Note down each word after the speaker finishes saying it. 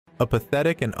a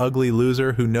pathetic and ugly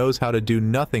loser who knows how to do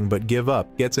nothing but give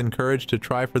up, gets encouraged to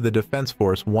try for the defense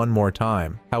force one more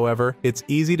time. However, it's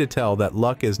easy to tell that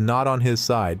luck is not on his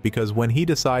side because when he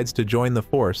decides to join the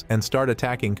force and start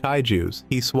attacking kaijus,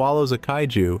 he swallows a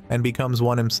kaiju and becomes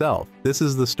one himself. This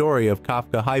is the story of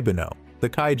Kafka Hibino, the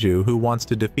kaiju who wants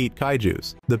to defeat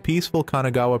kaijus. The peaceful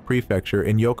Kanagawa prefecture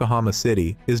in Yokohama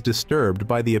City is disturbed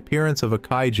by the appearance of a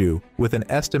kaiju with an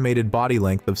estimated body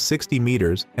length of 60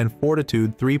 meters and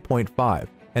fortitude 3.5.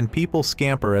 and people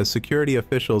scamper as security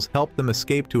officials help them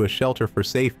escape to a shelter for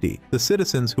safety. The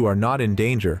citizens who are not in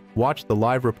danger watch the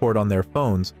live report on their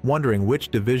phones, wondering which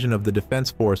division of the defense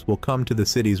force will come to the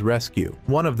city's rescue.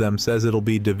 One of them says it'll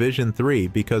be Division 3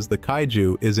 because the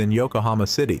kaiju is in Yokohama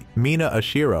City. Mina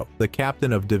Ashiro, the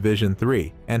captain of Division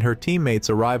 3, and her teammates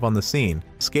arrive on the scene,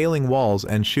 scaling walls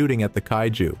and shooting at the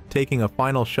kaiju. Taking a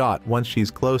final shot once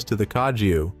she's close to the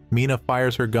kaiju, Mina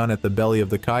fires her gun at the belly of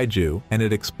the kaiju, and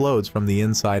it explodes from the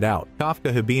inside out.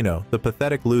 Kafka Hibino, the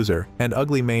pathetic loser and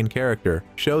ugly main character,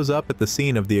 shows up at the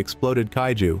scene of the exploded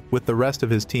kaiju with the rest of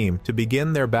his team to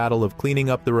begin their battle of cleaning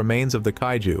up the remains of the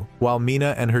kaiju, while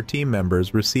Mina and her team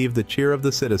members receive the cheer of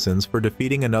the citizens for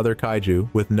defeating another kaiju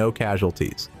with no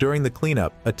casualties. During the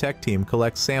cleanup, a tech team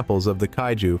collects samples of the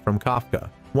kaiju from Kafka.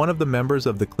 One of the members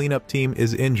of the cleanup team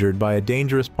is injured by a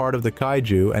dangerous part of the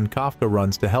kaiju, and Kafka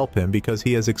runs to help him because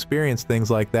he has experienced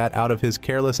things like that out of his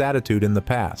careless attitude in the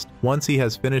past. Once he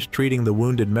has finished treating the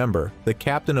wounded member, the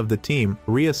captain of the team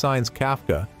reassigns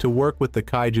Kafka to work with the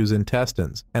kaiju's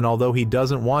intestines, and although he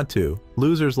doesn't want to,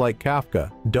 losers like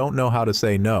Kafka don't know how to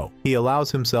say no. He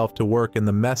allows himself to work in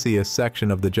the messiest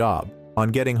section of the job. On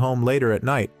getting home later at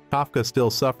night, Kafka still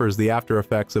suffers the after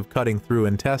effects of cutting through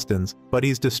intestines, but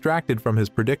he's distracted from his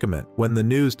predicament when the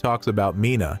news talks about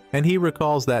Mina, and he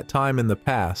recalls that time in the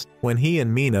past when he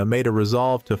and Mina made a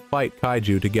resolve to fight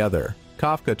kaiju together.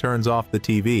 Kafka turns off the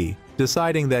TV,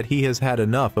 deciding that he has had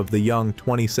enough of the young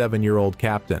 27-year-old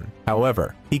captain.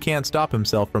 However, he can't stop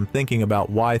himself from thinking about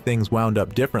why things wound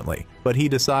up differently, but he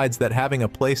decides that having a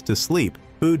place to sleep,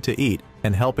 food to eat,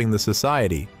 and helping the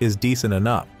society is decent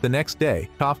enough. The next day,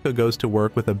 Kafka goes to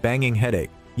work with a banging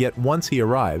headache, yet once he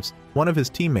arrives, one of his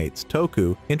teammates,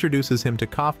 Toku, introduces him to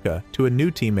Kafka to a new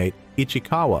teammate,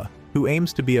 Ichikawa, who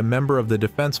aims to be a member of the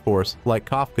defense force like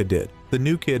Kafka did. The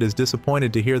new kid is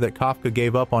disappointed to hear that Kafka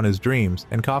gave up on his dreams,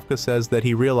 and Kafka says that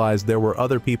he realized there were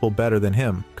other people better than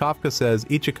him. Kafka says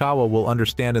Ichikawa will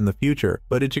understand in the future,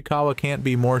 but Ichikawa can't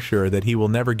be more sure that he will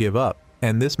never give up.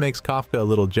 And this makes Kafka a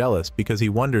little jealous because he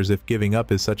wonders if giving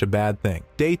up is such a bad thing.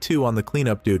 Day 2 on the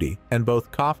cleanup duty, and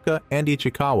both Kafka and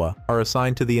Ichikawa are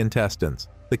assigned to the intestines.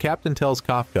 The captain tells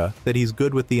Kafka that he's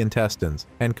good with the intestines,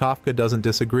 and Kafka doesn't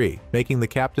disagree, making the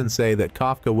captain say that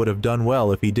Kafka would have done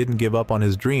well if he didn't give up on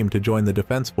his dream to join the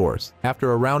defense force.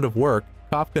 After a round of work,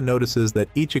 Kafka notices that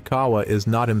Ichikawa is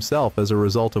not himself as a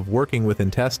result of working with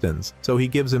intestines, so he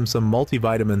gives him some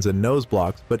multivitamins and nose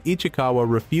blocks, but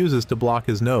Ichikawa refuses to block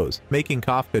his nose, making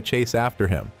Kafka chase after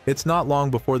him. It's not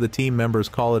long before the team members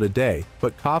call it a day,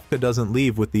 but Kafka doesn't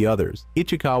leave with the others.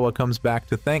 Ichikawa comes back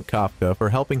to thank Kafka for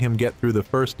helping him get through the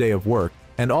first day of work,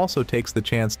 and also takes the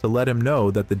chance to let him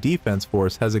know that the defense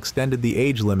force has extended the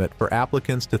age limit for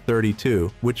applicants to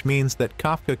 32, which means that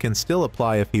Kafka can still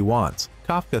apply if he wants.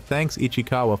 Kafka thanks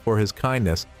Ichikawa for his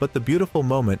kindness, but the beautiful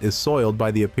moment is soiled by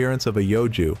the appearance of a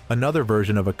yoju, another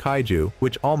version of a kaiju,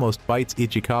 which almost bites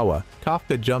Ichikawa.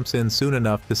 Kafka jumps in soon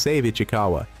enough to save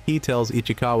Ichikawa. He tells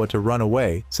Ichikawa to run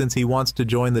away since he wants to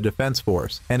join the defense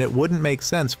force, and it wouldn't make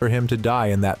sense for him to die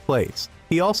in that place.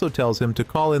 He also tells him to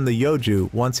call in the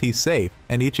yoju once he's safe,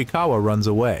 and Ichikawa runs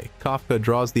away. Kafka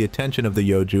draws the attention of the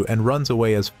yoju and runs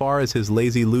away as far as his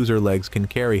lazy loser legs can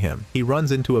carry him. He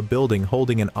runs into a building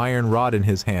holding an iron rod in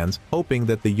his hands, hoping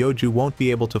that the yoju won't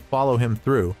be able to follow him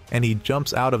through, and he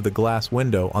jumps out of the glass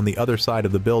window on the other side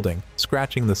of the building,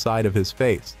 scratching the side of his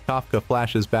face. Kafka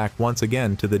flashes back once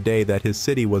again to the day that his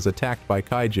city was attacked by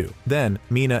kaiju. Then,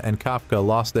 Mina and Kafka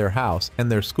lost their house and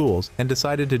their schools and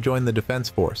decided to join the defense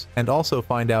force, and also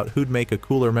find out who'd make a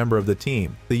cooler member of the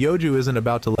team. The yoju isn't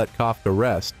about to let Kafka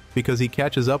rest, because he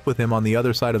catches up with him on the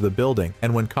other side of the building,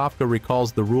 and when Kafka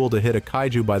recalls the rule to hit a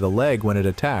kaiju by the leg when it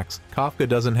attacks, Kafka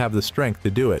doesn't have the strength to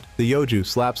do it. The yoju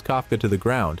slaps Kafka to the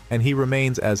ground, and he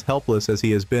remains as helpless as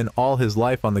he has been all his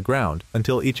life on the ground,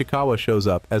 until Ichikawa shows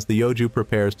up as the yoju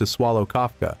prepares to swallow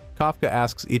Kafka. Kafka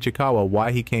asks Ichikawa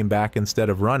why he came back instead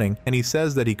of running, and he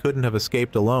says that he couldn't have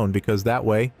escaped alone because that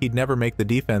way he'd never make the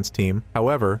defense team.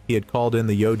 However, he had called in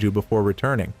the Yoju before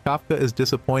returning. Kafka is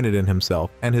disappointed in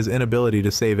himself and his inability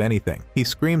to save anything. He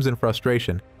screams in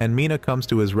frustration, and Mina comes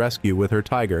to his rescue with her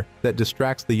tiger that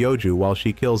distracts the Yoju while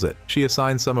she kills it. She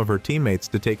assigns some of her teammates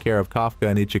to take care of Kafka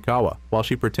and Ichikawa, while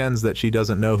she pretends that she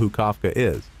doesn't know who Kafka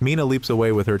is. Mina leaps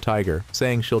away with her tiger,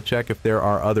 saying she'll check if there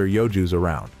are other Yojus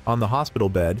around. On the hospital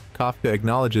bed, Kafka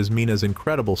acknowledges Mina's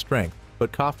incredible strength,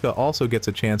 but Kafka also gets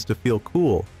a chance to feel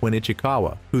cool when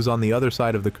Ichikawa, who's on the other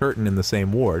side of the curtain in the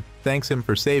same ward, thanks him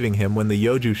for saving him when the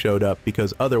Yoju showed up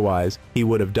because otherwise he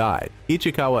would have died.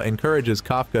 Ichikawa encourages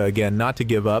Kafka again not to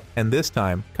give up, and this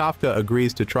time, Kafka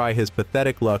agrees to try his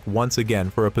pathetic luck once again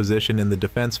for a position in the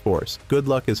defense force. Good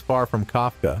luck is far from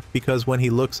Kafka, because when he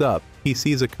looks up, he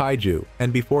sees a kaiju,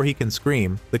 and before he can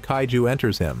scream, the kaiju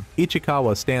enters him.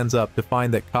 Ichikawa stands up to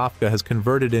find that Kafka has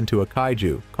converted into a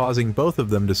kaiju, causing both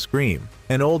of them to scream.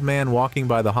 An old man walking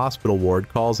by the hospital ward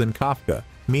calls in Kafka.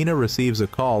 Mina receives a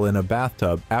call in a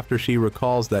bathtub after she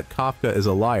recalls that Kafka is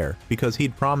a liar because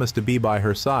he'd promised to be by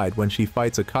her side when she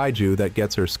fights a kaiju that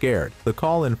gets her scared. The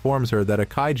call informs her that a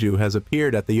kaiju has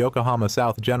appeared at the Yokohama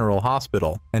South General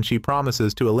Hospital, and she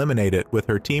promises to eliminate it with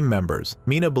her team members.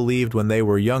 Mina believed when they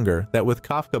were younger that with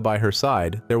Kafka by her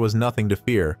side, there was nothing to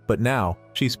fear, but now,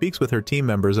 she speaks with her team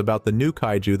members about the new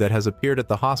kaiju that has appeared at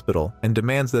the hospital and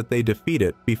demands that they defeat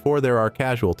it before there are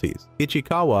casualties.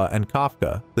 Ichikawa and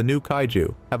Kafka, the new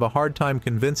kaiju, have a hard time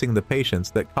convincing the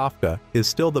patients that Kafka is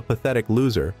still the pathetic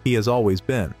loser he has always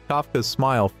been. Kafka's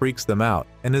smile freaks them out,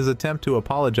 and his attempt to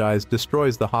apologize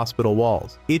destroys the hospital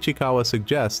walls. Ichikawa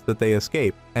suggests that they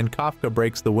escape, and Kafka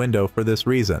breaks the window for this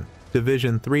reason.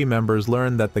 Division 3 members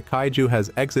learn that the kaiju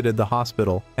has exited the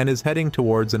hospital and is heading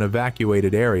towards an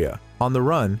evacuated area. On the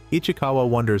run, Ichikawa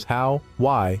wonders how,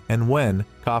 why, and when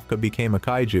Kafka became a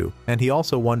kaiju, and he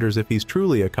also wonders if he's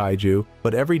truly a kaiju,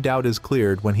 but every doubt is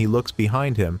cleared when he looks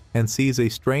behind him and sees a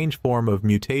strange form of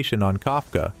mutation on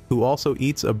Kafka, who also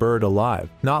eats a bird alive.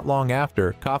 Not long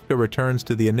after, Kafka returns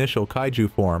to the initial kaiju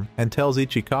form and tells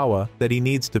Ichikawa that he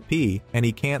needs to pee and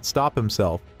he can't stop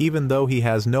himself, even though he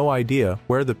has no idea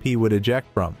where the pee would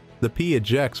eject from. The pee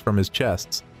ejects from his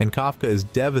chests, and Kafka is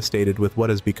devastated with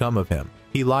what has become of him.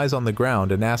 He lies on the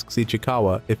ground and asks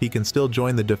Ichikawa if he can still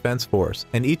join the defense force,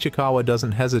 and Ichikawa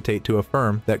doesn't hesitate to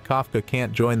affirm that Kafka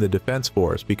can't join the defense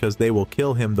force because they will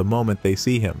kill him the moment they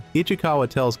see him. Ichikawa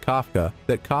tells Kafka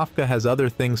that Kafka has other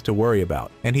things to worry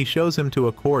about, and he shows him to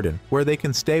a cordon where they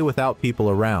can stay without people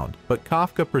around, but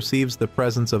Kafka perceives the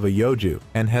presence of a Yoju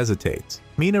and hesitates.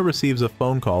 Mina receives a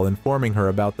phone call informing her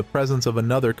about the presence of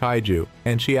another kaiju,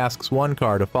 and she asks one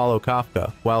car to follow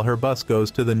Kafka while her bus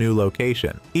goes to the new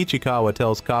location. Ichikawa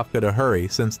tells Kafka to hurry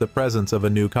since the presence of a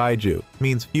new kaiju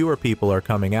means fewer people are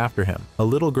coming after him. A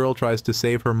little girl tries to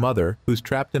save her mother, who's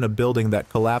trapped in a building that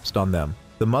collapsed on them.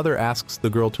 The mother asks the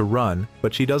girl to run,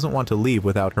 but she doesn't want to leave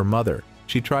without her mother.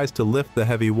 She tries to lift the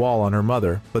heavy wall on her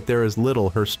mother, but there is little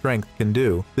her strength can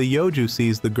do. The Yoju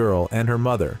sees the girl and her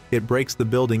mother. It breaks the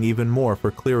building even more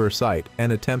for clearer sight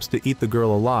and attempts to eat the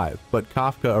girl alive, but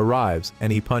Kafka arrives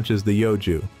and he punches the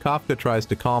Yoju. Kafka tries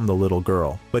to calm the little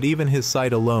girl, but even his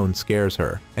sight alone scares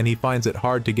her, and he finds it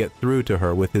hard to get through to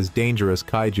her with his dangerous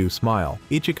kaiju smile.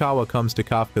 Ichikawa comes to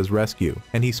Kafka's rescue,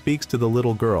 and he speaks to the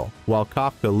little girl, while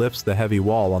Kafka lifts the heavy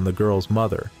wall on the girl's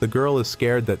mother. The girl is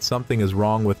scared that something is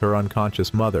wrong with her unconscious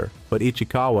mother, but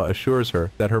Ichikawa assures her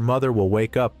that her mother will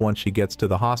wake up once she gets to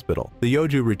the hospital. The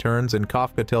Yoju returns and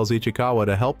Kafka tells Ichikawa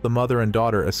to help the mother and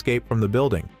daughter escape from the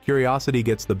building. Curiosity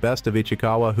gets the best of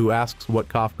Ichikawa, who asks what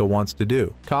Kafka wants to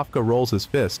do. Kafka rolls his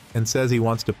fist and says he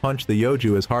wants to punch the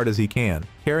Yoju as hard as he can.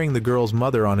 Carrying the girl's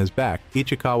mother on his back,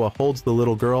 Ichikawa holds the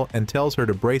little girl and tells her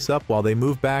to brace up while they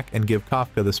move back and give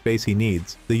Kafka the space he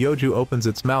needs. The Yoju opens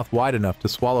its mouth wide enough to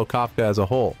swallow Kafka as a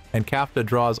whole, and Kafka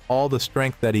draws all the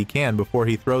strength that he can before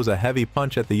he throws a heavy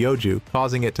punch at the Yoju,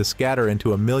 causing it to scatter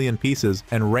into a million pieces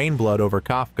and rain blood over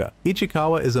Kafka.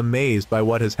 Ichikawa is amazed by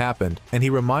what has happened, and he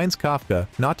reminds Kafka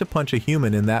not to punch a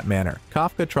human in that manner.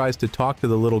 Kafka tries to talk to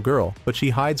the little girl, but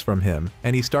she hides from him,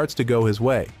 and he starts to go his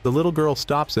way. The little girl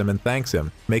stops him and thanks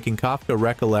him, making Kafka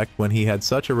recollect when he had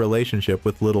such a relationship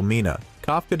with little Mina.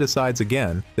 Kafka decides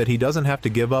again that he doesn't have to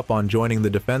give up on joining the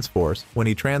defense force when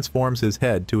he transforms his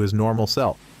head to his normal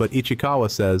self, but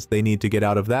Ichikawa says they need to get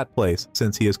out of that place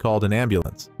since he has called an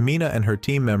ambulance. Mina and her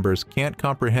team members can't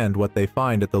comprehend what they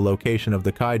find at the location of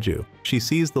the kaiju. She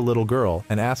sees the little girl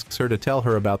and asks her to tell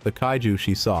her about the kaiju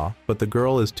she saw, but the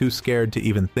girl is too scared to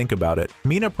even think about it.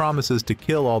 Mina promises to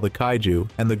kill all the kaiju,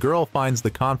 and the girl finds the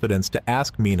confidence to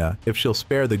ask Mina if she'll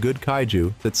spare the good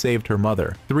kaiju that saved her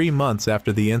mother. 3 months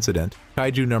after the incident,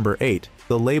 Kaiju number 8.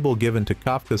 The label given to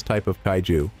Kafka's type of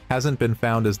kaiju hasn't been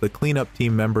found as the cleanup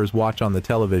team members watch on the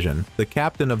television. The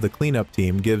captain of the cleanup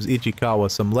team gives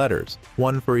Ichikawa some letters,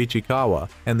 one for Ichikawa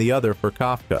and the other for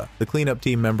Kafka. The cleanup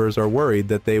team members are worried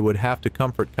that they would have to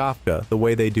comfort Kafka the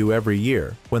way they do every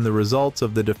year when the results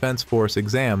of the Defense Force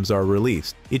exams are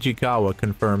released. Ichikawa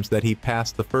confirms that he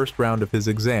passed the first round of his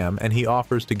exam and he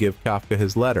offers to give Kafka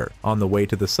his letter on the way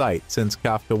to the site since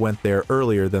Kafka went there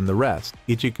earlier than the rest.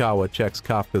 Ichikawa checks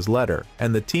Kafka's letter,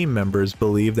 and the team members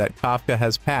believe that Kafka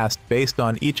has passed based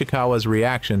on Ichikawa's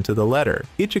reaction to the letter.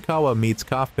 Ichikawa meets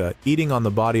Kafka eating on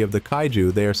the body of the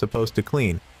kaiju they are supposed to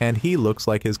clean, and he looks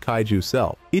like his kaiju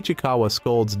self. Ichikawa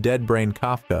scolds dead-brain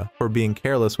Kafka for being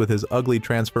careless with his ugly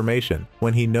transformation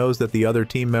when he knows that the other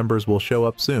team members will show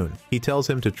up soon. He tells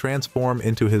him to transform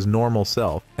into his normal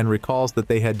self and recalls that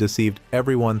they had deceived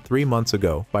everyone 3 months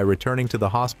ago by returning to the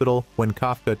hospital when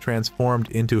Kafka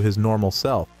transformed into his normal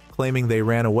self, claiming they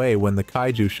ran away when the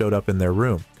kaiju showed up in their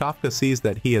room. Kafka sees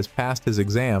that he has passed his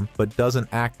exam but doesn't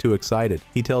act too excited.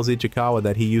 He tells Ichikawa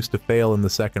that he used to fail in the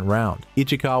second round.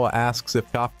 Ichikawa asks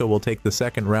if Kafka will take the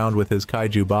second round with his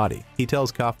kaiju body. He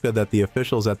tells Kafka that the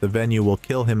officials at the venue will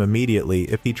kill him immediately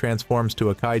if he transforms to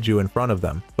a kaiju in front of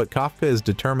them, but Kafka is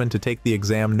determined to take the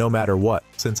exam no matter what,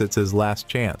 since it's his last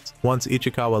chance. Once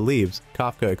Ichikawa leaves,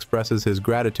 Kafka expresses his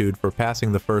gratitude for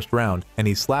passing the first round, and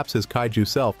he slaps his kaiju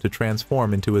self to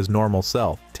transform into his normal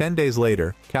self. 10 days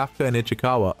later, Kafka and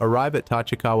Ichikawa arrive at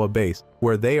Tachikawa Base,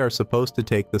 where they are supposed to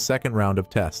take the second round of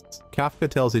tests. Kafka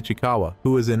tells Ichikawa,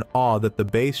 who is in awe that the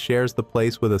base shares the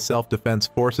place with a self-defense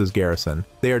forces garrison.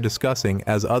 They are discussing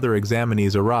as other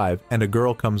examinees arrive and a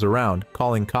girl comes around,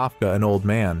 calling Kafka an old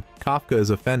man. Kafka is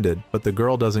offended, but the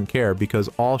girl doesn't care because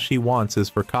all she wants is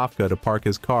for Kafka to park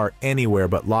his car anywhere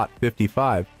but lot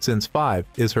 55, since 5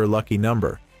 is her lucky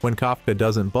number. When Kafka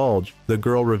doesn't bulge, the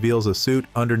girl reveals a suit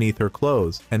underneath her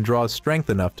clothes and draws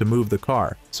strength enough to move the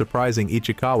car, surprising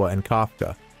Ichikawa and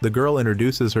Kafka. The girl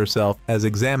introduces herself as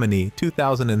Examinee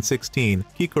 2016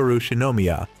 Kikoru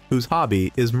Shinomiya, whose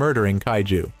hobby is murdering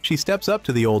kaiju. She steps up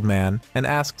to the old man and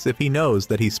asks if he knows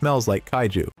that he smells like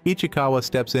kaiju. Ichikawa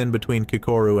steps in between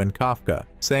Kikoru and Kafka,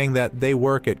 saying that they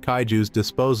work at kaiju's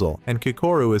disposal, and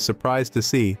Kikoru is surprised to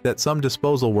see that some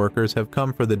disposal workers have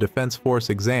come for the Defense Force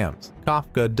exams.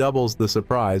 Kafka doubles the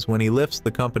surprise when he lifts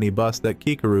the company bus that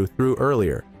Kikoru threw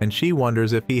earlier, and she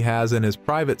wonders if he has in his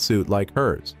private suit like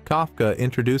hers. Kafka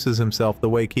introduces himself the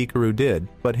way Kikoru did,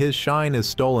 but his shine is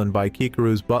stolen by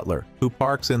Kikoru's butler, who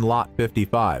parks in lot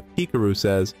 55. Kikoru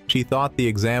says she thought the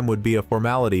exam would be a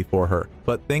formality for her,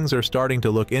 but things are starting to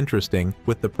look interesting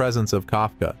with the presence of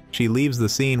Kafka. She leaves the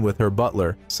scene with her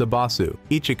butler, Sabasu.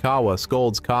 Ichikawa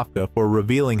scolds Kafka for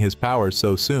revealing his powers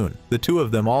so soon. The two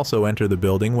of them also enter the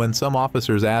building when some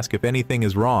officers ask if anything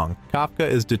is wrong. Kafka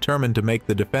is determined to make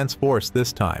the Defense Force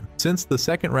this time. Since the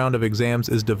second round of exams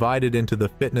is divided into the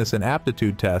fitness and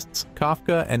aptitude tests,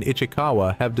 Kafka and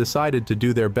Ichikawa have decided to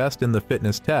do their best in the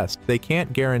fitness test. They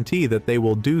can't guarantee that they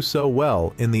will do so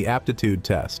well in the aptitude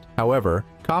test. However,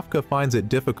 Kafka finds it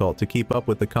difficult to keep up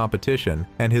with the competition,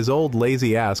 and his old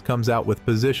lazy ass comes out with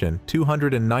position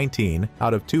 219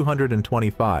 out of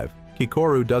 225.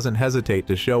 Kikoru doesn't hesitate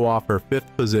to show off her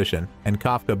 5th position, and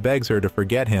Kafka begs her to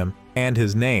forget him and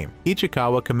his name.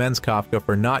 Ichikawa commends Kafka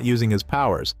for not using his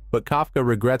powers, but Kafka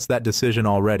regrets that decision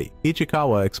already.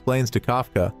 Ichikawa explains to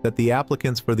Kafka that the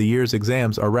applicants for the year's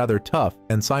exams are rather tough,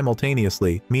 and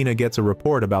simultaneously, Mina gets a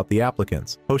report about the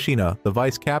applicants. Hoshina, the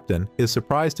vice captain, is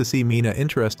surprised to see Mina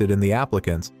interested in the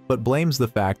applicants, but blames the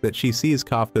fact that she sees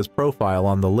Kafka's profile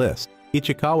on the list.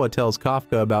 Ichikawa tells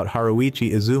Kafka about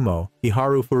Haruichi Izumo,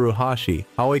 Iharu Furuhashi,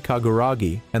 Aoi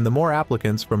Kaguragi, and the more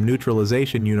applicants from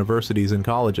neutralization universities and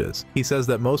colleges. He says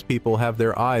that most people have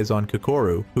their eyes on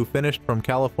Kikoru, who finished from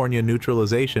California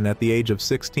neutralization at the age of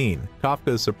 16. Kafka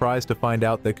is surprised to find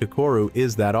out that Kikoru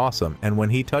is that awesome, and when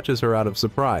he touches her out of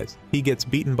surprise, he gets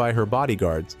beaten by her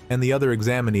bodyguards, and the other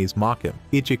examinees mock him.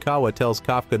 Ichikawa tells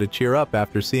Kafka to cheer up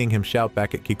after seeing him shout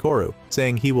back at Kikoru,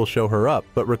 saying he will show her up,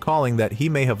 but recalling that he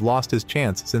may have lost his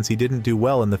chance since he didn't do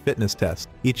well in the fitness test.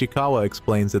 Ichikawa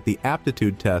explains that the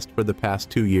aptitude test for the past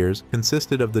 2 years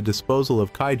consisted of the disposal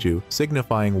of kaiju,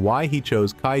 signifying why he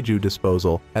chose kaiju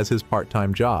disposal as his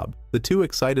part-time job. The two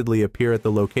excitedly appear at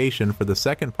the location for the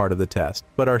second part of the test,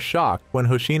 but are shocked when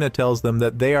Hoshina tells them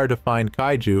that they are to find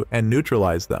kaiju and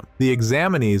neutralize them. The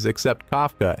examinees, except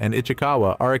Kafka and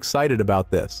Ichikawa, are excited about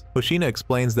this. Hoshina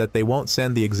explains that they won't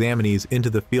send the examinees into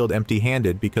the field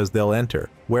empty-handed because they'll enter,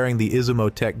 wearing the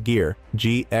Izumo Tech gear,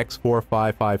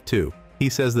 GX4552. He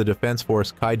says the Defense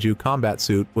Force Kaiju combat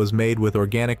suit was made with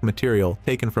organic material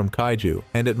taken from Kaiju,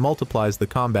 and it multiplies the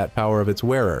combat power of its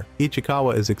wearer.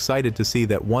 Ichikawa is excited to see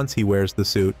that once he wears the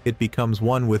suit, it becomes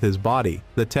one with his body.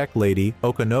 The tech lady,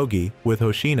 Okanogi, with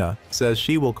Hoshina, says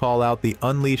she will call out the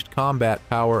unleashed combat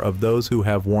power of those who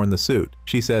have worn the suit.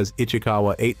 She says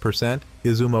Ichikawa 8%,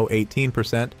 Izumo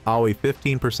 18%, Aoi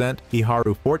 15%,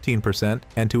 Iharu 14%,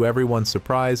 and to everyone's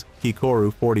surprise,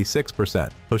 Hikoru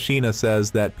 46%. Hoshina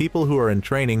says that people who are in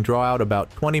training draw out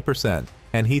about 20%,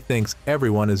 and he thinks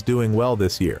everyone is doing well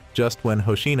this year. Just when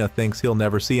Hoshina thinks he'll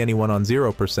never see anyone on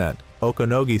 0%,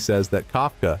 Okanogi says that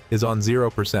Kafka is on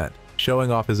 0%.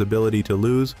 Showing off his ability to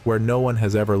lose where no one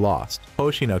has ever lost.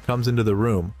 Hoshina comes into the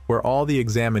room where all the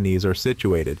examinees are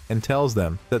situated and tells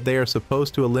them that they are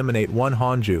supposed to eliminate 1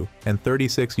 Honju and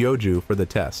 36 Yoju for the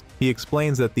test. He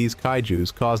explains that these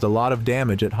kaijus caused a lot of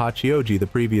damage at Hachioji the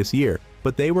previous year,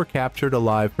 but they were captured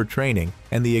alive for training,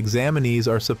 and the examinees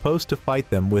are supposed to fight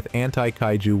them with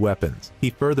anti-kaiju weapons. He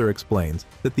further explains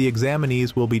that the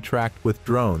examinees will be tracked with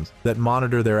drones that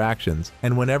monitor their actions,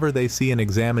 and whenever they see an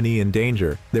examinee in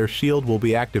danger, their shield will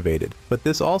be activated. But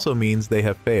this also means they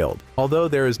have failed. Although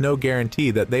there is no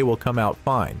guarantee that they will come out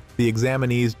fine, the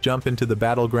examinees jump into the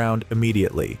battleground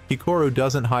immediately. Hikoru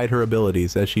doesn't hide her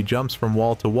abilities as she jumps from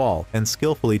wall to wall and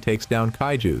skillfully takes down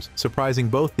kaijus, surprising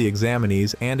both the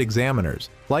examinees and examiners.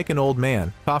 Like an old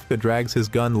man, Kafka drags his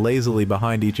gun lazily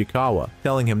behind Ichikawa,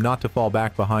 telling him not to fall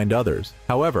back behind others.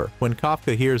 However, when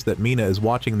Kafka hears that Mina is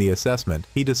watching the assessment,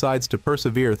 he decides to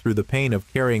persevere through the pain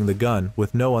of carrying the gun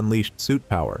with no unleashed suit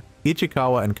power.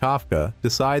 Ichikawa and Kafka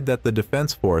decide that the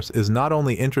Defense Force is not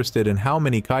only interested in how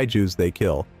many kaijus they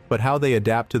kill, but how they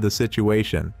adapt to the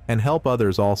situation and help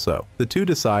others also. The two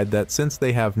decide that since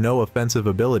they have no offensive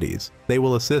abilities, they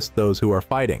will assist those who are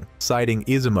fighting, citing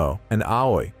Izumo and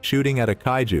Aoi shooting at a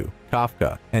kaiju.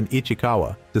 Kafka and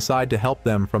Ichikawa decide to help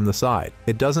them from the side.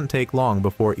 It doesn't take long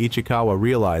before Ichikawa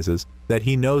realizes that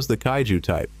he knows the kaiju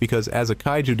type because as a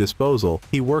kaiju disposal,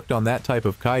 he worked on that type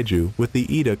of kaiju with the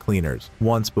Ida cleaners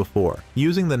once before.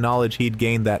 Using the knowledge he'd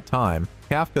gained that time,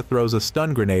 Kafka throws a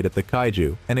stun grenade at the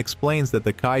kaiju and explains that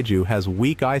the kaiju has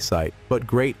weak eyesight but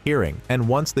great hearing, and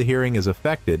once the hearing is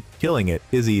affected, killing it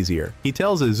is easier. He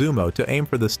tells Izumo to aim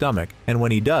for the stomach, and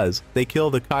when he does, they kill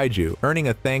the kaiju, earning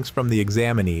a thanks from the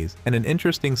examinees and an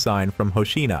interesting sign from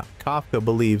Hoshina. Kafka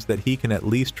believes that he can at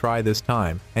least try this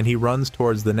time, and he runs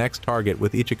towards the next target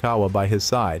with Ichikawa by his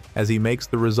side as he makes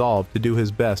the resolve to do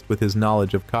his best with his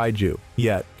knowledge of kaiju.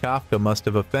 Yet, Kafka must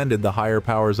have offended the higher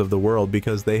powers of the world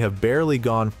because they have barely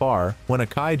gone far when a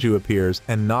kaiju appears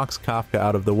and knocks Kafka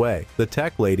out of the way. The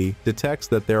tech lady detects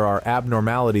that there are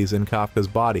abnormalities in Kafka's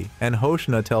body, and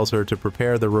Hoshina tells her to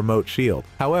prepare the remote shield.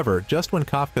 However, just when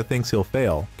Kafka thinks he'll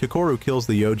fail, Kikoru kills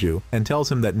the Yoju and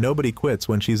tells him that nobody quits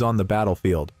when she's on the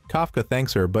battlefield. Kafka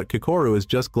thanks her, but Kikoru is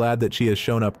just glad that she has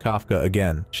shown up Kafka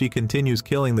again. She continues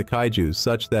killing the kaijus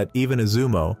such that even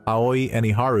Izumo, Aoi, and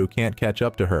Iharu can't catch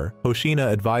up to her.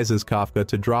 Hoshina advises Kafka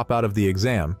to drop out of the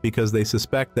exam because they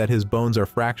suspect that his bones are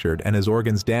fractured and his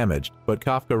organs damaged, but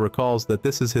Kafka recalls that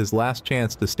this is his last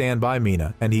chance to stand by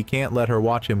Mina and he can't let her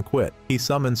watch him quit. He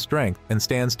summons strength and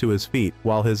stands to his feet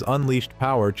while his unleashed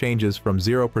power changes from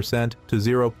 0% to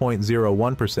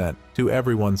 0.01% to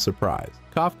everyone's surprise.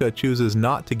 Kafka chooses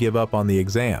not to give up on the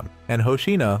exam, and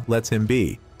Hoshina lets him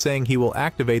be, saying he will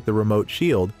activate the remote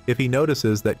shield if he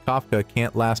notices that Kafka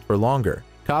can't last for longer.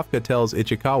 Kafka tells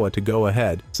Ichikawa to go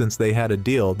ahead since they had a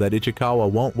deal that Ichikawa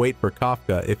won't wait for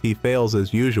Kafka if he fails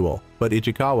as usual, but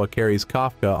Ichikawa carries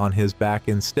Kafka on his back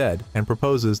instead and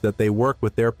proposes that they work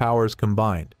with their powers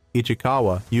combined.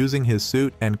 Ichikawa using his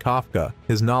suit and Kafka,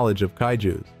 his knowledge of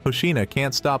kaijus. Hoshina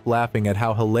can't stop laughing at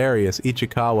how hilarious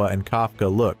Ichikawa and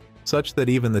Kafka look, such that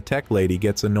even the tech lady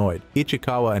gets annoyed.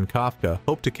 Ichikawa and Kafka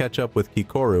hope to catch up with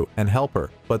Kikoru and help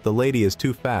her, but the lady is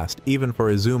too fast even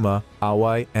for Izuma,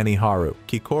 Aoi, and Iharu.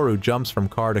 Kikoru jumps from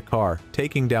car to car,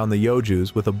 taking down the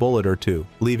Yojus with a bullet or two,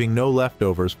 leaving no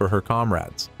leftovers for her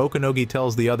comrades. Okanogi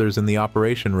tells the others in the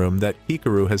operation room that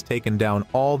Hikaru has taken down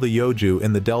all the Yoju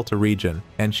in the Delta region,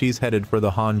 and she's headed for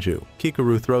the Honju.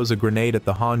 Hikaru throws a grenade at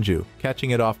the Honju,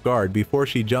 catching it off guard before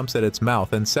she jumps at its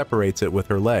mouth and separates it with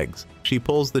her legs. She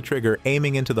pulls the trigger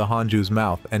aiming into the Honju's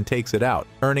mouth and takes it out,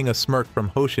 earning a smirk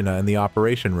from Hoshina in the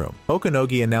operation room.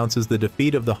 Okanogi announces the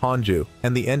defeat of the Honju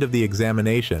and the end of the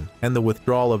examination and the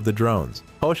withdrawal of the drones.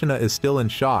 Hoshina is still in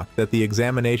shock that the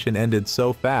examination ended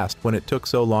so fast when it took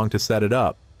so long to set it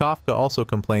up. Kafka also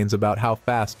complains about how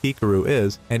fast Hikaru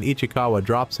is, and Ichikawa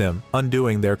drops him,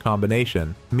 undoing their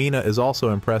combination. Mina is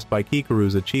also impressed by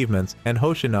Kikoru's achievements, and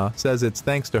Hoshina says it's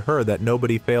thanks to her that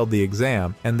nobody failed the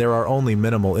exam and there are only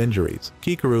minimal injuries.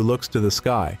 Kikoru looks to the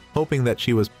sky, hoping that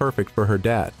she was perfect for her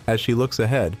dad. As she looks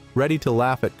ahead, ready to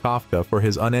laugh at Kafka for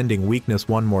his unending weakness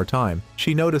one more time,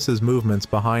 she notices movements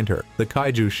behind her. The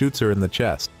kaiju shoots her in the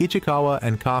chest. Ichikawa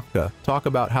and Kafka talk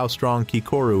about how strong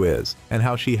Kikoru is, and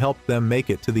how she helped them make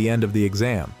it to the end of the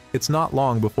exam. It's not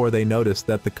long before they notice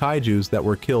that the kaijus that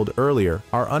were killed earlier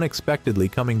are unexpectedly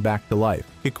coming back to life.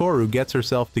 Kikoru gets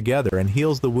herself together and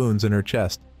heals the wounds in her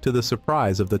chest, to the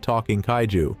surprise of the talking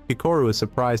kaiju. Kikoru is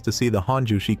surprised to see the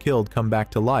Hanju she killed come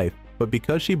back to life, but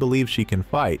because she believes she can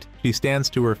fight, she stands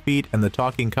to her feet and the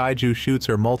talking kaiju shoots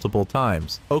her multiple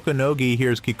times. Okanogi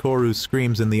hears Kikoru's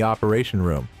screams in the operation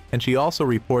room, and she also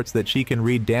reports that she can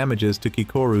read damages to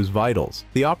Kikoru's vitals.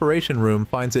 The operation room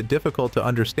finds it difficult to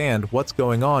understand what's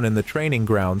going on in the training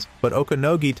grounds, but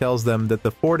Okanogi tells them that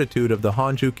the fortitude of the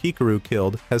Hanju Kikoru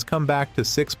killed has come back to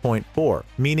 6.4,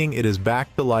 meaning it is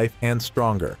back to life and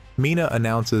stronger. Mina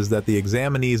announces that the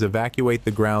examinees evacuate the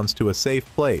grounds to a safe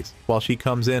place while she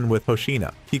comes in with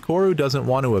Hoshina. Kikoru doesn't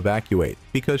want to evacuate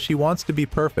because she wants to be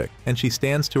perfect, and she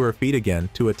stands to her feet again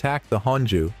to attack the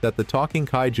Hanju that the talking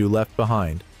kaiju left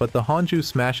behind. But the Hanju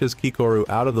smashes Kikoru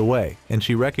out of the way, and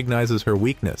she recognizes her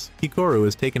weakness. Kikoru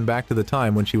is taken back to the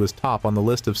time when she was top on the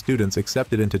list of students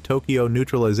accepted into Tokyo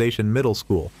Neutralization Middle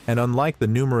School, and unlike the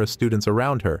numerous students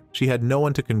around her, she had no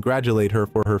one to congratulate her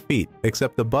for her feat,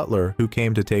 except the butler who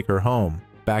came to take her home.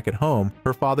 Back at home,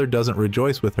 her father doesn't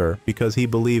rejoice with her because he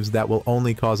believes that will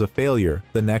only cause a failure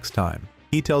the next time.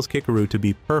 He tells Kikoru to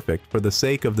be perfect for the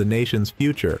sake of the nation's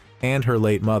future and her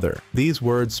late mother. These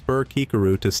words spur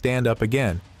Kikoru to stand up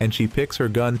again, and she picks her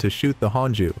gun to shoot the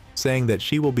Hanju, saying that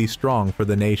she will be strong for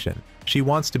the nation. She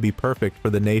wants to be perfect for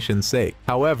the nation's sake.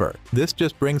 However, this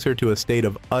just brings her to a state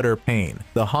of utter pain.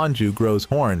 The Hanju grows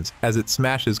horns as it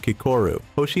smashes Kikoru.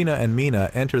 Hoshina and Mina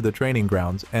enter the training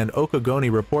grounds, and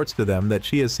Okagoni reports to them that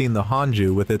she has seen the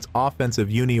Hanju with its offensive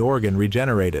uni organ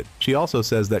regenerated. She also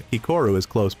says that Kikoru is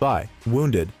close by,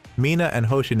 wounded. Mina and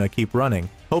Hoshina keep running,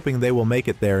 hoping they will make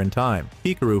it there in time.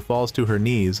 Kikoru falls to her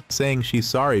knees, saying she's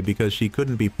sorry because she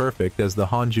couldn't be perfect as the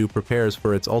Hanju prepares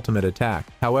for its ultimate attack.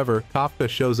 However, Kafka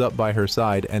shows up by her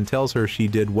side and tells her she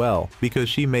did well, because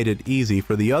she made it easy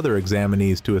for the other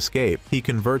examinees to escape. He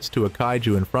converts to a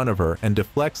kaiju in front of her and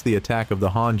deflects the attack of the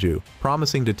Hanju,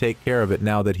 promising to take care of it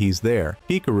now that he's there.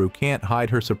 Kikoru can't hide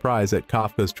her surprise at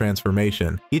Kafka's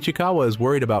transformation. Ichikawa is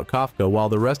worried about Kafka while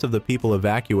the rest of the people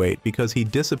evacuate because he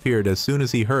disappeared as soon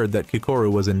as he heard that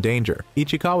Kikoru was in danger.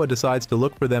 Ichikawa decides to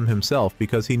look for them himself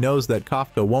because he knows that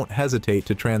Kafka won't hesitate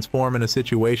to transform in a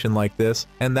situation like this,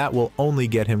 and that will only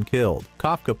get him killed.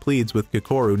 Kafka pleads with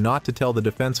Kikoru not to tell the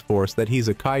defense force that he's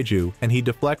a kaiju, and he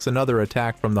deflects another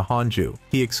attack from the Hanju.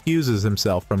 He excuses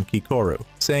himself from Kikoru,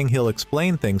 saying he'll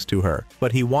explain things to her,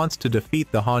 but he wants to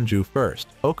defeat the Hanju first.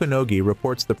 Okanogi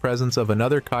reports the presence of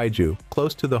another kaiju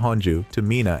close to the Hanju to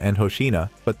Mina and Hoshina,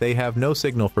 but they have no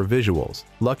signal for visuals.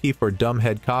 Lucky for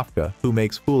dumbhead Kafka, who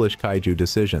makes foolish kaiju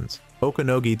decisions.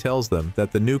 Okanogi tells them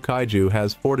that the new kaiju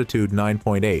has fortitude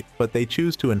 9.8, but they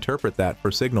choose to interpret that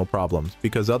for signal problems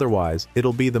because otherwise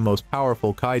it'll be the most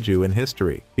powerful kaiju in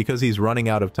history. Because he's running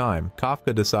out of time,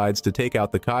 Kafka decides to take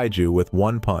out the kaiju with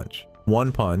one punch.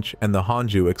 One punch, and the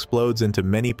Hanju explodes into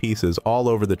many pieces all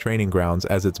over the training grounds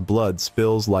as its blood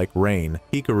spills like rain.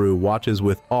 Hikaru watches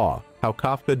with awe how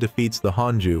Kafka defeats the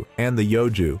Hanju and the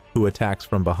Yoju, who attacks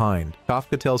from behind.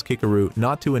 Kafka tells Kikoru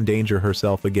not to endanger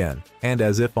herself again, and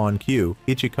as if on cue,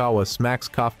 Ichikawa smacks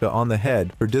Kafka on the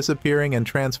head for disappearing and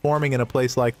transforming in a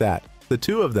place like that. The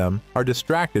two of them are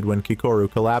distracted when Kikoru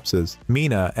collapses.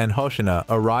 Mina and Hoshina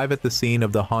arrive at the scene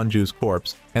of the Hanju's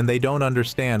corpse, and they don't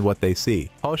understand what they see.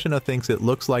 Hoshina thinks it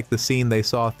looks like the scene they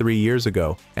saw 3 years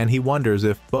ago, and he wonders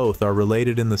if both are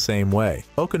related in the same way.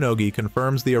 Okanogi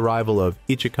confirms the arrival of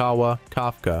Ichikawa,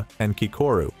 Kafka, and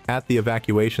Kikoru at the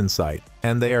evacuation site,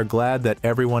 and they are glad that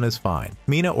everyone is fine.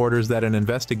 Mina orders that an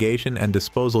investigation and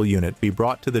disposal unit be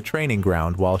brought to the training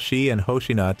ground while she and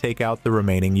Hoshina take out the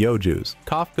remaining Yojus.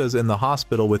 Kafka's in the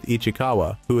hospital with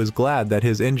Ichikawa, who is glad that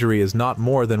his injury is not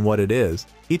more than what it is.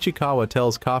 Ichikawa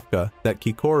tells Kafka that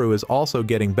Kikoru is also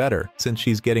getting better since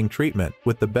she's getting treatment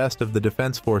with the best of the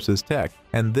Defense Force's tech,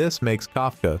 and this makes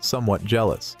Kafka somewhat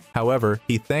jealous. However,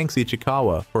 he thanks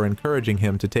Ichikawa for encouraging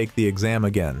him to take the exam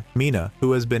again. Mina,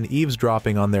 who has been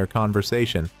eavesdropping on their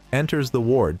conversation, enters the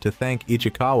ward to thank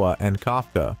Ichikawa and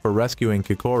Kafka for rescuing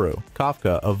Kikoru.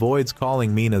 Kafka avoids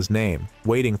calling Mina's name,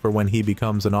 waiting for when he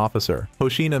becomes an officer.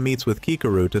 Hoshina meets with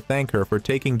Kikoru to thank her for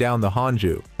taking down the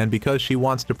Hanju, and because she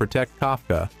wants to protect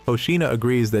Kafka, Hoshina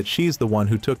agrees that she's the one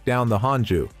who took down the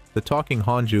Hanju. The talking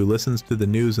Hanju listens to the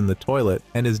news in the toilet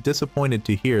and is disappointed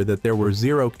to hear that there were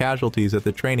 0 casualties at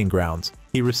the training grounds.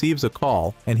 He receives a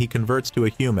call, and he converts to a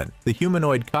human. The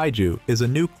humanoid Kaiju is a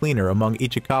new cleaner among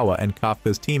Ichikawa and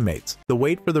Kafka's teammates. The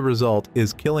wait for the result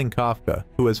is killing Kafka,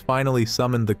 who has finally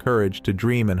summoned the courage to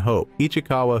dream and hope.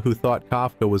 Ichikawa, who thought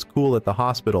Kafka was cool at the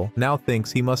hospital, now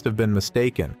thinks he must have been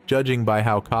mistaken, judging by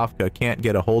how Kafka can't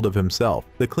get a hold of himself.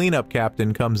 The cleanup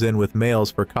captain comes in with mails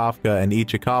for Kafka and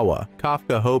Ichikawa.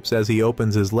 Kafka hopes as he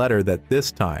opens his letter that this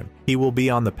time, he will be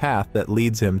on the path that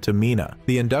leads him to Mina.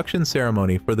 The induction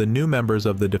ceremony for the new members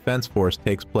of the defense force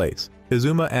takes place.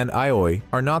 Izuma and Aoi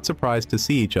are not surprised to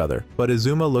see each other, but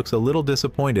Izuma looks a little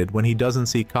disappointed when he doesn't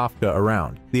see Kafka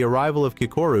around. The arrival of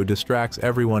Kikoru distracts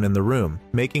everyone in the room,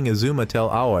 making Izuma tell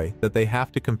Aoi that they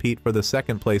have to compete for the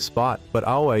second place spot, but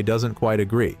Aoi doesn't quite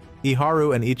agree.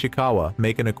 Iharu and Ichikawa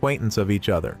make an acquaintance of each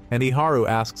other, and Iharu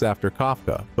asks after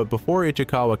Kafka, but before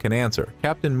Ichikawa can answer,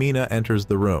 Captain Mina enters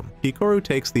the room. Kikoru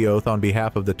takes the oath on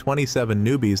behalf of the 27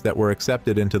 newbies that were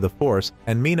accepted into the force,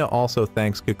 and Mina also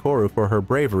thanks Kikoru for her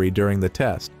bravery during the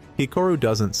test. Kikoru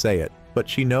doesn't say it, but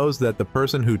she knows that the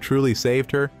person who truly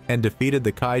saved her and defeated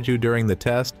the Kaiju during the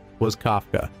test was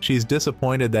Kafka. She's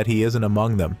disappointed that he isn't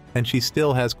among them, and she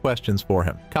still has questions for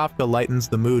him. Kafka lightens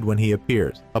the mood when he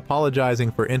appears,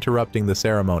 apologizing for interrupting the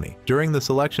ceremony. During the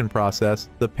selection process,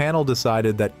 the panel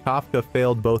decided that Kafka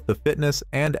failed both the fitness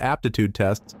and aptitude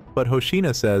tests, but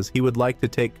Hoshina says he would like to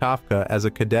take Kafka as a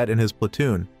cadet in his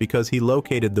platoon because he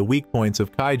located the weak points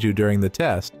of Kaiju during the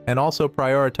test and also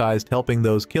prioritized helping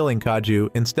those killing Kaiju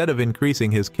instead of increasing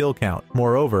his kill count.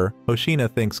 Moreover, Hoshina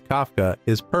thinks Kafka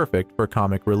is perfect for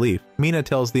comic relief. Mina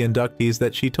tells the inductees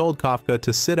that she told Kafka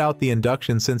to sit out the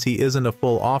induction since he isn't a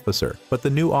full officer, but the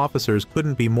new officers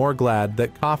couldn't be more glad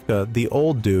that Kafka, the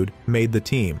old dude, made the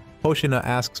team. Hoshina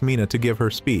asks Mina to give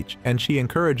her speech, and she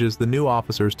encourages the new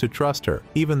officers to trust her,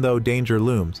 even though danger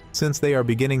looms, since they are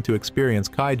beginning to experience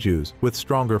kaijus with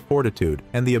stronger fortitude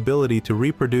and the ability to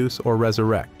reproduce or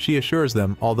resurrect. She assures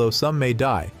them, although some may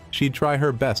die, she'd try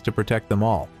her best to protect them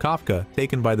all. Kafka,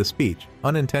 taken by the speech,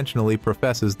 unintentionally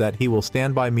professes that he will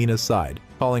stand by Mina's side,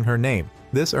 calling her name.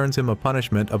 This earns him a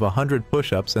punishment of 100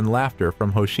 push-ups and laughter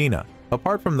from Hoshina.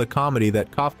 Apart from the comedy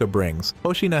that Kafka brings,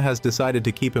 Hoshina has decided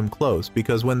to keep him close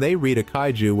because when they read a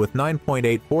kaiju with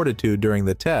 9.8 fortitude during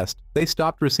the test, they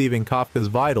stopped receiving Kafka's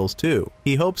vitals too.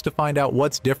 He hopes to find out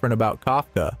what's different about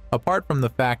Kafka, apart from the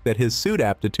fact that his suit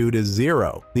aptitude is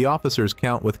 0. The officers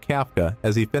count with Kafka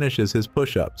as he finishes his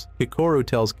push-ups. Kikoru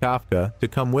tells Kafka to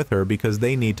come with her because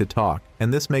they need to talk,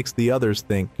 and this makes the others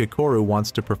think Kikoru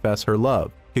wants to profess her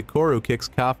love. Kikoru kicks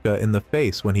Kafka in the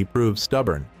face when he proves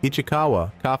stubborn.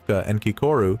 Ichikawa, Kafka, and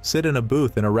Kikoru sit in a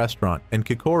booth in a restaurant, and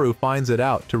Kikoru finds it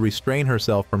out to restrain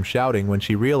herself from shouting when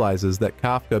she realizes that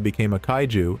Kafka became a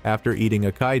kaiju after eating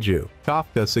a kaiju.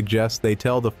 Kafka suggests they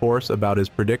tell the force about his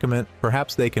predicament,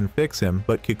 perhaps they can fix him,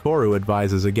 but Kikoru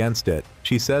advises against it.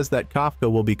 She says that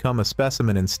Kafka will become a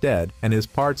specimen instead, and his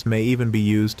parts may even be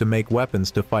used to make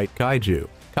weapons to fight kaiju.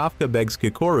 Kafka begs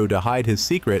Kikoru to hide his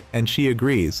secret, and she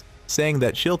agrees, saying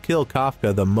that she'll kill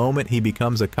Kafka the moment he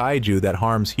becomes a kaiju that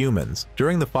harms humans.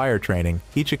 During the fire training,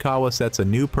 Ichikawa sets a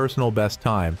new personal best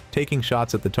time, taking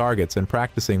shots at the targets and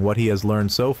practicing what he has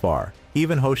learned so far.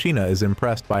 Even Hoshina is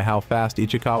impressed by how fast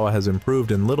Ichikawa has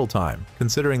improved in little time,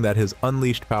 considering that his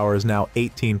unleashed power is now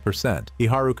 18%.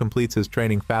 Iharu completes his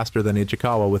training faster than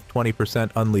Ichikawa with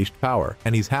 20% unleashed power,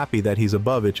 and he's happy that he's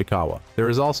above Ichikawa. There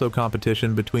is also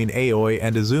competition between Aoi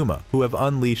and Izuma, who have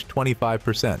unleashed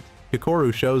 25%.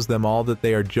 Kikoru shows them all that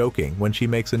they are joking when she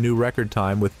makes a new record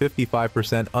time with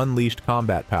 55% unleashed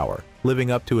combat power.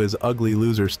 Living up to his ugly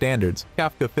loser standards,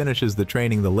 Kafka finishes the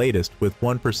training the latest with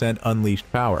 1%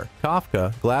 unleashed power.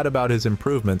 Kafka, glad about his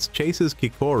improvements, chases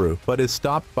Kikoru but is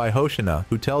stopped by Hoshina,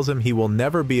 who tells him he will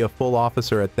never be a full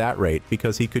officer at that rate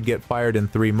because he could get fired in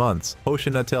 3 months.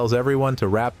 Hoshina tells everyone to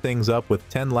wrap things up with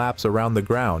 10 laps around the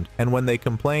ground, and when they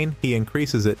complain, he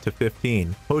increases it to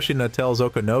 15. Hoshina tells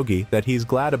Okonogi that he's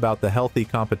glad about the healthy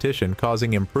competition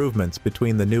causing improvements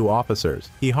between the new officers.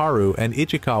 Iharu and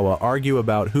Ichikawa argue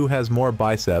about who has more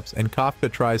biceps, and Kafka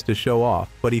tries to show off,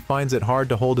 but he finds it hard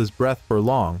to hold his breath for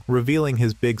long, revealing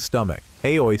his big stomach.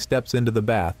 Aoi steps into the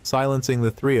bath, silencing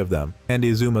the 3 of them, and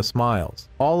Izuma smiles.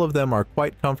 All of them are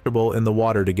quite comfortable in the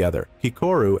water together.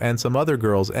 Kikoru and some other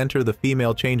girls enter the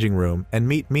female changing room and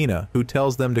meet Mina, who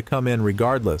tells them to come in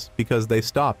regardless because they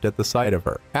stopped at the sight of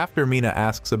her. After Mina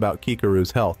asks about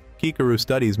Kikoru's health, Kikoru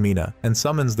studies Mina and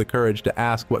summons the courage to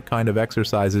ask what kind of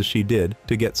exercises she did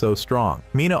to get so strong.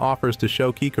 Mina offers to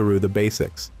show Kikoru the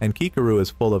basics, and Kikoru is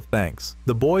full of thanks.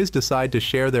 The boys decide to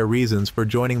share their reasons for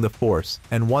joining the force,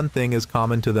 and one thing is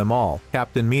common to them all: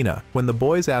 Captain Mina. When the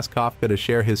boys ask Kafka to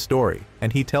share his story,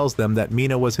 and he tells them that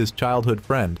Mina was his childhood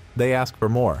friend, they ask for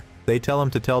more. They tell him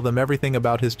to tell them everything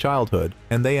about his childhood,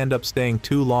 and they end up staying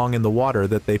too long in the water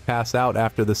that they pass out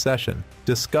after the session.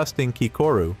 Disgusting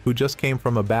Kikoru, who just came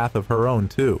from a bath of her own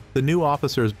too. The new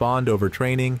officers bond over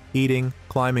training, eating,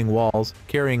 climbing walls,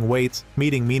 carrying weights,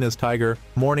 meeting Mina's tiger,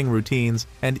 morning routines,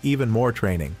 and even more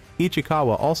training.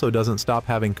 Ichikawa also doesn't stop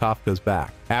having Kafka's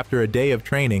back. After a day of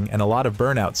training and a lot of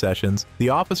burnout sessions, the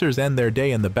officers end their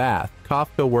day in the bath.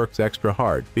 Kafka works extra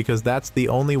hard because that's the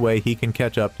only way he can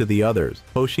catch up to the others.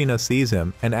 Hoshina sees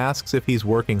him and asks if he's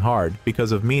working hard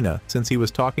because of Mina, since he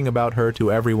was talking about her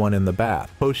to everyone in the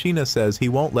bath. Hoshina says he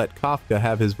won't let Kafka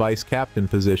have his vice captain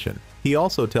position. He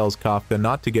also tells Kafka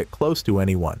not to get close to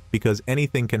anyone because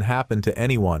anything can happen to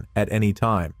anyone at any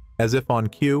time. As if on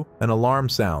cue, an alarm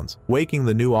sounds, waking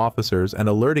the new officers and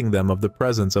alerting them of the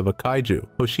presence of a kaiju.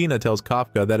 Hoshina tells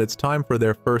Kafka that it's time for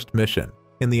their first mission.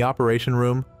 In the operation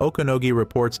room, Okanogi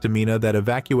reports to Mina that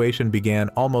evacuation began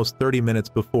almost 30 minutes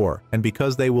before, and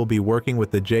because they will be working with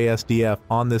the JSDF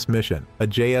on this mission, a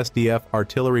JSDF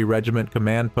artillery regiment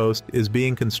command post is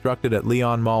being constructed at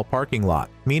Leon Mall parking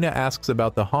lot. Mina asks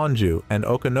about the Honju, and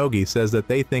Okanogi says that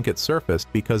they think it surfaced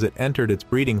because it entered its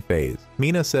breeding phase.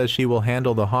 Mina says she will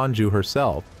handle the Honju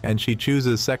herself, and she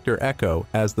chooses Sector Echo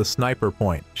as the sniper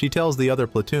point. She tells the other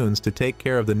platoons to take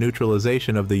care of the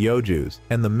neutralization of the Yojus,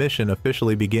 and the mission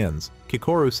officially begins.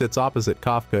 Kikoru sits opposite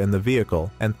Kafka in the vehicle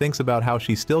and thinks about how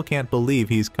she still can't believe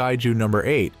he's Kaiju number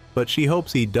 8, but she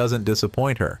hopes he doesn't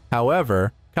disappoint her.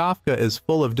 However, Kafka is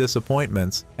full of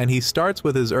disappointments, and he starts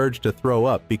with his urge to throw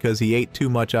up because he ate too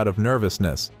much out of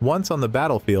nervousness. Once on the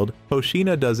battlefield,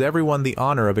 Hoshina does everyone the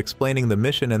honor of explaining the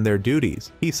mission and their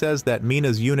duties. He says that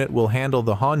Mina's unit will handle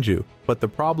the Honju, but the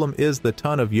problem is the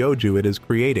ton of Yoju it is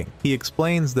creating. He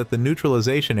explains that the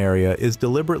neutralization area is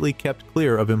deliberately kept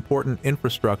clear of important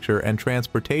infrastructure and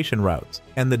transportation routes,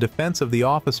 and the defense of the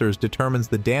officers determines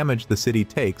the damage the city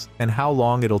takes and how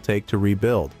long it'll take to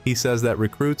rebuild. He says that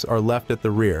recruits are left at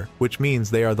the rear, which means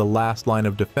they are the last line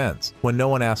of defense. When no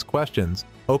one asks questions,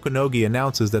 Okanogi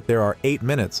announces that there are 8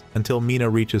 minutes until Mina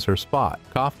reaches her spot.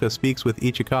 Kafka speaks with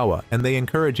Ichikawa, and they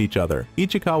encourage each other.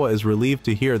 Ichikawa is relieved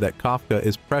to hear that Kafka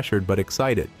is pressured but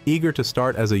excited. Eager to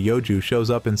start as a Yoju shows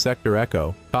up in Sector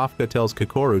Echo, Kafka tells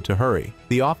Kikoru to hurry.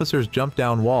 The officers jump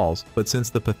down walls, but since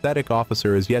the pathetic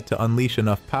officer is yet to unleash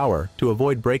enough power to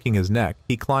avoid breaking his neck,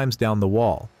 he climbs down the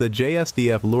wall. The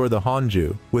JSDF lure the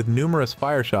Honju with numerous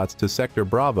fire shots to Sector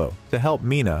Bravo to help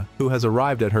Mina, who has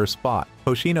arrived at her spot.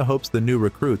 Hoshina hopes the new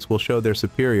recruits will show their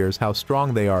superiors how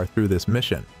strong they are through this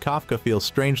mission. Kafka feels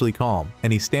strangely calm,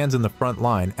 and he stands in the front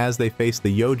line as they face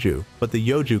the Yoju, but the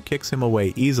Yoju kicks him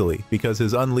away easily because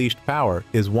his unleashed power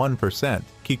is 1%.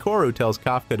 Kikoru tells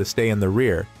Kafka to stay in the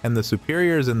rear, and the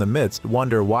superiors in the midst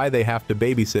wonder why they have to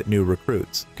babysit new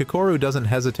recruits. Kikoru doesn't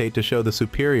hesitate to show the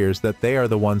superiors that they are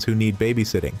the ones who need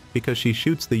babysitting, because she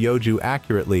shoots the Yoju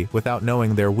accurately without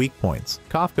knowing their weak points.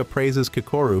 Kafka praises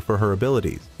Kikoru for her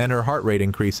abilities, and her heart rate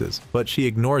increases, but she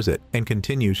ignores it and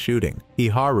continues shooting.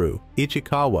 Iharu,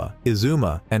 Ichikawa,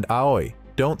 Izuma, and Aoi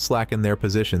don't slacken their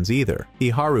positions either.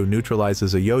 Iharu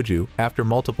neutralizes a Yoju after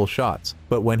multiple shots,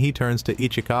 but when he turns to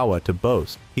Ichikawa to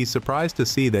boast, he's surprised to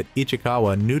see that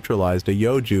Ichikawa neutralized a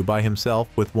Yoju by himself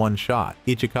with one shot.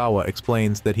 Ichikawa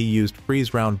explains that he used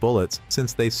freeze-round bullets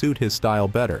since they suit his style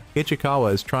better.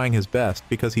 Ichikawa is trying his best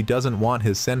because he doesn't want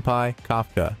his senpai,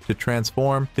 Kafka, to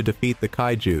transform to defeat the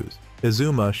Kaijus.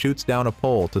 Izuma shoots down a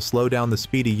pole to slow down the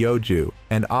speedy Yoju,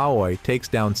 and Aoi takes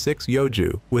down 6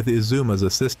 Yoju with Izuma's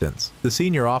assistance. The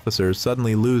senior officers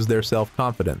suddenly lose their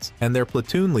self-confidence, and their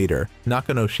platoon leader,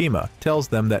 Nakanoshima, tells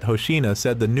them that Hoshina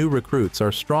said the new recruits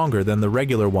are stronger than the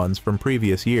regular ones from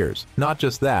previous years. Not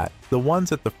just that, the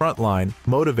ones at the front line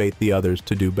motivate the others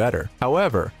to do better.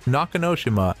 However,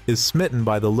 Nakanoshima is smitten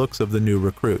by the looks of the new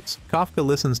recruits. Kafka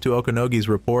listens to Okanogi's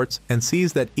reports and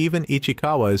sees that even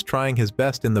Ichikawa is trying his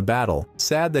best in the battle.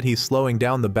 Sad that he's slowing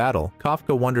down the battle,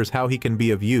 Kafka wonders how he can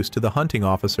be of use to the hunting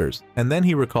officers, and then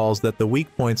he recalls that the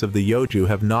weak points of the Yoju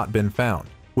have not been found.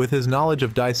 With his knowledge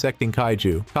of dissecting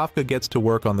Kaiju, Kafka gets to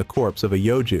work on the corpse of a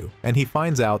Yoju, and he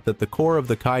finds out that the core of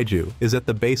the Kaiju is at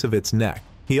the base of its neck.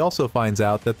 He also finds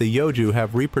out that the Yoju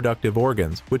have reproductive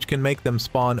organs, which can make them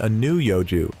spawn a new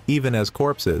Yoju, even as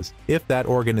corpses, if that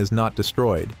organ is not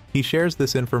destroyed. He shares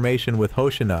this information with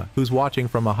Hoshina, who's watching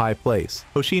from a high place.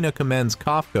 Hoshina commends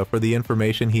Kafka for the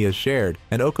information he has shared,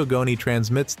 and Okagoni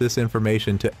transmits this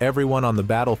information to everyone on the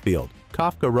battlefield.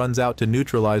 Kafka runs out to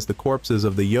neutralize the corpses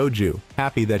of the Yoju,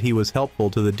 happy that he was helpful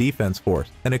to the defense force.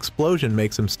 An explosion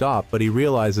makes him stop, but he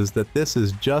realizes that this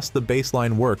is just the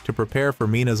baseline work to prepare for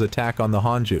Mina's attack on the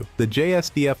Hanju. The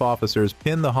JSDF officers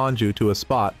pin the Hanju to a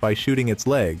spot by shooting its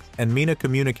legs, and Mina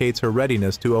communicates her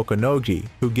readiness to Okanogi,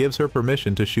 who gives her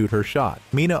permission to shoot her shot.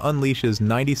 Mina unleashes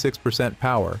 96%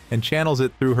 power and channels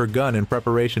it through her gun in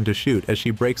preparation to shoot as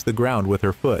she breaks the ground with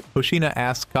her foot. Hoshina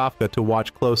asks Kafka to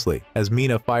watch closely as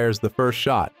Mina fires the first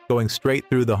shot, going straight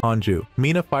through the Hanju.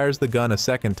 Mina fires the gun a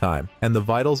second time, and the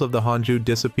vitals of the Hanju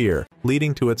disappear,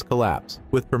 leading to its collapse.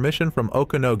 With permission from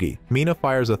Okanogi, Mina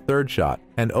fires a third shot,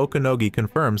 and Okanogi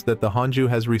confirms that the Hanju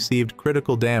has received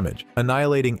critical damage,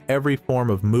 annihilating every form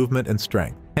of movement and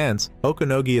strength. Hence,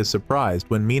 Okanogi is surprised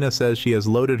when Mina says she has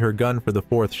loaded her gun for the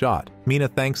fourth shot. Mina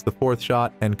thanks the fourth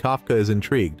shot, and Kafka is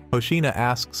intrigued. Hoshina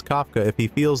asks Kafka if he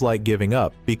feels like giving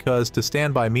up, because to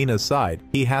stand by Mina's side,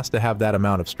 he has to have that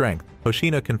amount of strength.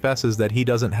 Hoshina confesses that he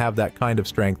doesn't have that kind of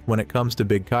strength when it comes to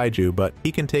big kaiju, but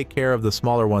he can take care of the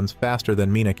smaller ones faster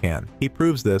than Mina can. He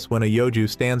proves this when a Yoju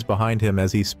stands behind him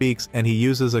as he speaks, and he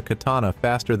uses a katana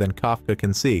faster than Kafka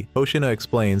can see. Hoshina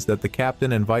explains that the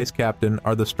captain and vice captain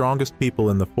are the strongest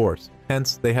people in the force.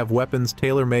 Hence, they have weapons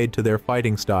tailor-made to their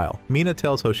fighting style. Mina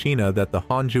tells Hoshina that the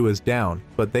Hanju is down,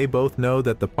 but they both know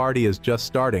that the party is just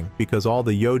starting because all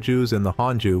the Yojus in the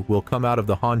Hanju will come out of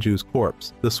the Hanju's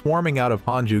corpse. The swarming out of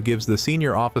Hanju gives the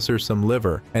senior officers some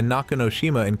liver, and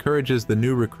Nakanoshima encourages the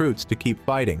new recruits to keep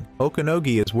fighting.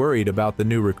 Okanogi is worried about the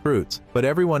new recruits, but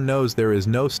everyone knows there is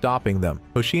no stopping them.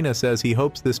 Hoshina says he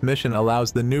hopes this mission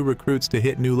allows the new recruits to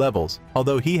hit new levels,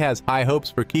 although he has high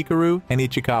hopes for Kikaru and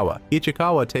Ichikawa.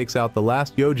 Ichikawa takes out the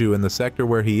last Yoju in the sector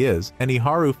where he is, and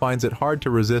Iharu finds it hard to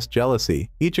resist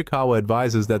jealousy. Ichikawa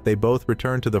advises that they both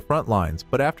return to the front lines,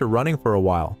 but after running for a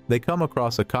while, they come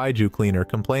across a kaiju cleaner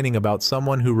complaining about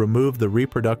someone who removed the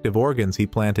reproductive organs he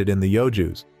planted in the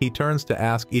Yojus. He turns to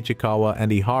ask Ichikawa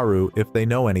and Iharu if they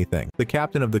know anything. The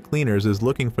captain of the cleaners is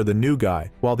looking for the new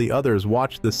guy, while the others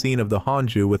watch the scene of the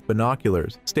Hanju with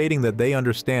binoculars, stating that they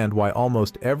understand why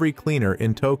almost every cleaner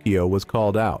in Tokyo was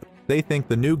called out. They think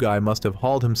the new guy must have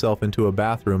hauled himself into a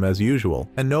bathroom as usual,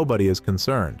 and nobody is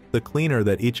concerned. The cleaner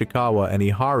that Ichikawa and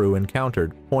Iharu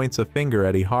encountered points a finger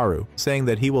at Iharu, saying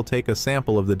that he will take a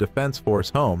sample of the defense force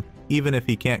home, even if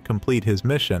he can't complete his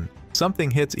mission.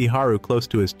 Something hits Iharu close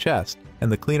to his chest,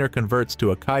 and the cleaner converts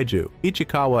to a kaiju.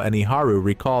 Ichikawa and Iharu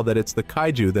recall that it's the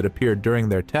kaiju that appeared during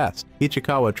their test.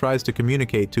 Ichikawa tries to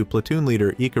communicate to platoon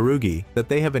leader Ikarugi that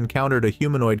they have encountered a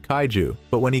humanoid kaiju,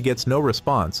 but when he gets no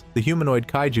response, the humanoid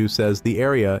kaiju says the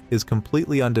area is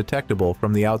completely undetectable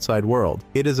from the outside world.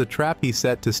 It is a trap he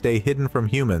set to stay hidden from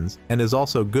humans, and is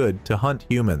also good to hunt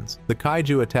humans. The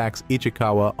kaiju attacks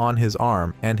Ichikawa on his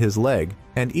arm and his leg,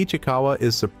 and Ichikawa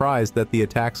is surprised that the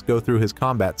attacks go through his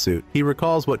combat suit. He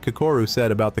recalls what Kikoru said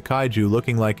about the kaiju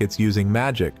looking like it's using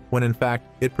magic, when in fact,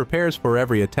 it prepares for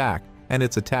every attack, and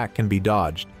its attack can be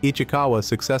dodged. Ichikawa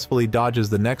successfully dodges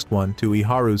the next one to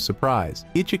Iharu's surprise.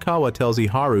 Ichikawa tells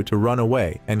Iharu to run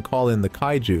away and call in the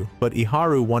kaiju, but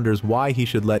Iharu wonders why he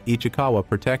should let Ichikawa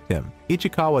protect him.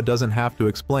 Ichikawa doesn't have to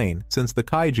explain, since the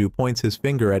kaiju points his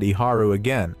finger at Iharu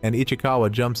again, and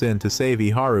Ichikawa jumps in to save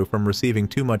Iharu from receiving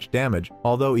too much damage,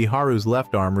 although Iharu's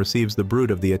left arm receives the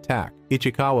brunt of the attack.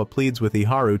 Ichikawa pleads with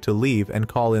Iharu to leave and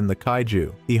call in the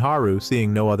kaiju. Iharu,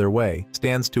 seeing no other way,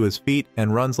 stands to his feet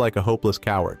and runs like a hopeless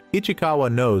coward.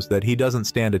 Ichikawa knows that he doesn't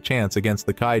stand a chance against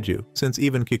the kaiju, since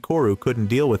even Kikoru couldn't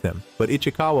deal with him, but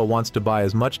Ichikawa wants to buy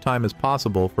as much time as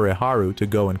possible for Iharu to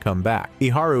go and come back.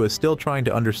 Iharu is still trying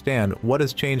to understand what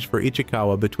has changed for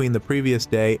Ichikawa between the previous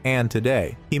day and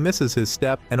today. He misses his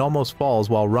step and almost falls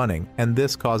while running, and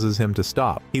this causes him to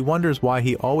stop. He wonders why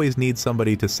he always needs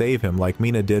somebody to save him like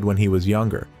Mina did when he was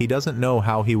younger. He doesn't know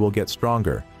how he will get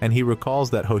stronger, and he recalls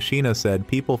that Hoshina said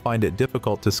people find it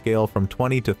difficult to scale from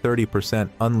 20 to 30%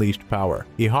 unleashed power.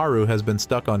 Iharu has been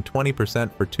stuck on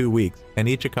 20% for 2 weeks, and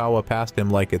Ichikawa passed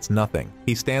him like it's nothing.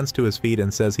 He stands to his feet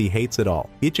and says he hates it all.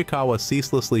 Ichikawa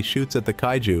ceaselessly shoots at the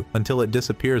kaiju until it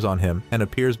disappears on him and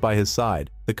appears by his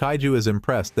side. The kaiju is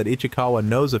impressed that Ichikawa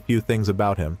knows a few things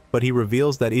about him, but he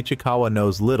reveals that Ichikawa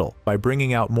knows little by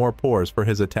bringing out more pores for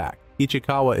his attack.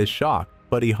 Ichikawa is shocked,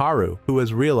 but Iharu, who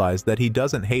has realized that he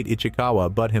doesn't hate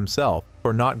Ichikawa but himself,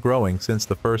 for not growing since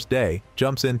the first day,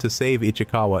 jumps in to save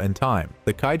Ichikawa in time.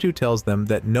 The kaiju tells them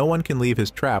that no one can leave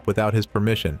his trap without his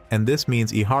permission, and this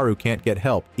means Iharu can't get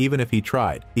help even if he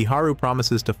tried. Iharu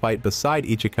promises to fight beside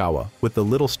Ichikawa with the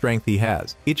little strength he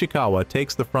has. Ichikawa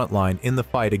takes the front line in the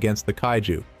fight against the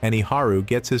kaiju, and Iharu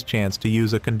gets his chance to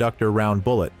use a conductor round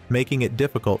bullet, making it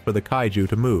difficult for the kaiju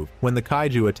to move. When the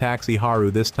kaiju attacks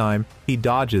Iharu this time, he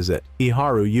dodges it.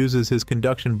 Iharu uses his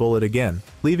conduction bullet again,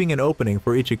 leaving an opening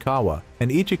for Ichikawa,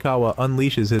 and Ichikawa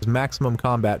unleashes his maximum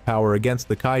combat power against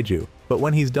the kaiju. But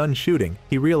when he's done shooting,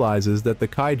 he realizes that the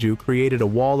kaiju created a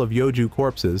wall of Yoju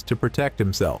corpses to protect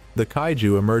himself. The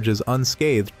kaiju emerges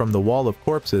unscathed from the wall of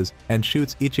corpses and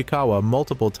shoots Ichikawa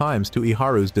multiple times to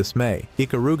Iharu's dismay.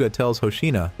 Ikaruga tells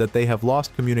Hoshina that they have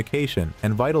lost communication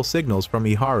and vital signals from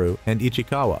Iharu and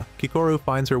Ichikawa. Kikoru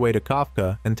finds her way to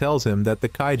Kafka and tells him that the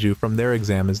kaiju from their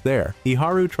exam is there.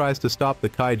 Iharu tries to stop the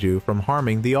kaiju from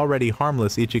harming the already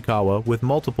harmless Ichikawa with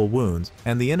multiple wounds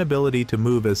and the inability to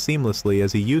move as seamlessly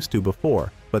as he used to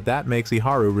before, but that makes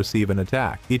Iharu receive an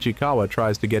attack. Ichikawa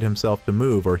tries to get himself to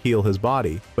move or heal his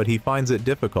body, but he finds it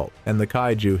difficult, and the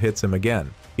kaiju hits him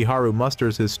again. Iharu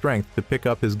musters his strength to pick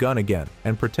up his gun again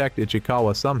and protect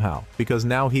Ichikawa somehow, because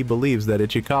now he believes that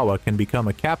Ichikawa can become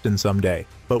a captain someday.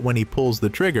 But when he pulls the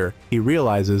trigger, he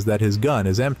realizes that his gun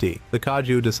is empty. The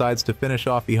kaiju decides to finish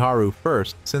off Iharu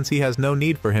first since he has no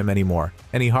need for him anymore,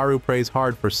 and Iharu prays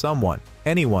hard for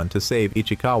anyone to save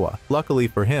Ichikawa. Luckily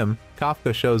for him,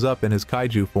 Kafka shows up in his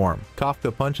kaiju form.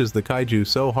 Kafka punches the kaiju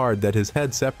so hard that his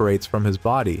head separates from his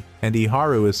body, and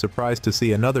Iharu is surprised to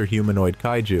see another humanoid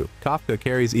kaiju. Kafka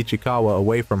carries Ichikawa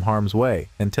away from harm's way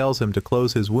and tells him to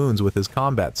close his wounds with his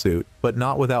combat suit, but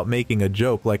not without making a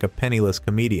joke like a penniless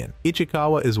comedian.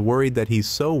 Ichikawa is worried that he's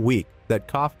so weak that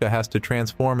Kafka has to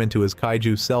transform into his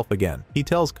kaiju self again. He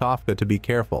tells Kafka to be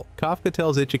careful. Kafka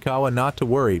tells Ichikawa not to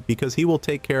worry because he will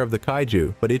take care of the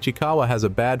kaiju, but Ichikawa has a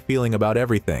bad feeling about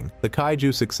everything. The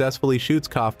kaiju successfully shoots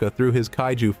Kafka through his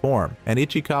kaiju form, and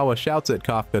Ichikawa shouts at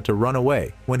Kafka to run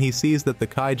away when he sees that the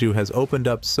kaiju has opened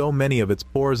up so many of its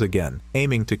pores again,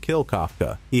 aiming to kill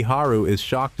Kafka. Iharu is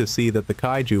shocked to see that the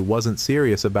kaiju wasn't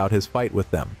serious about his fight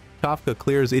with them. Kafka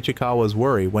clears Ichikawa's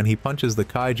worry when he punches the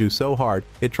kaiju so hard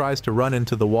it tries to run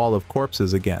into the wall of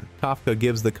corpses again. Kafka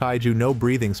gives the kaiju no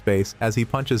breathing space as he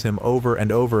punches him over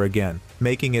and over again,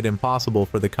 making it impossible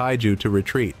for the kaiju to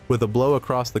retreat. With a blow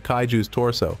across the kaiju's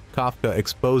torso, Kafka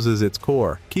exposes its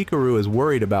core. Kikoru is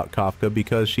worried about Kafka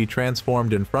because she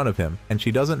transformed in front of him, and she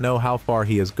doesn't know how far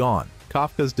he has gone.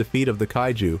 Kafka's defeat of the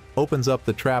kaiju opens up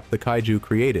the trap the kaiju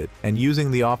created, and using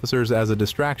the officers as a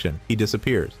distraction, he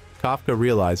disappears. Kafka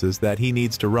realizes that he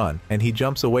needs to run, and he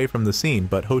jumps away from the scene,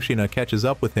 but Hoshina catches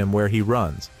up with him where he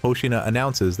runs. Hoshina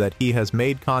announces that he has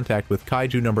made contact with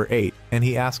Kaiju number 8, and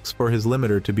he asks for his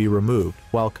limiter to be removed,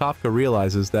 while Kafka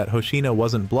realizes that Hoshina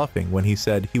wasn't bluffing when he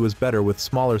said he was better with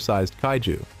smaller-sized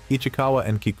kaiju. Ichikawa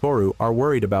and Kikoru are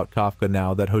worried about Kafka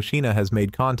now that Hoshina has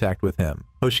made contact with him.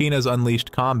 Hoshina's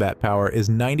unleashed combat power is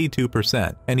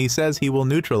 92%, and he says he will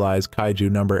neutralize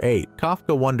Kaiju number 8.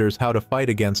 Kafka wonders how to fight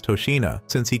against Hoshina,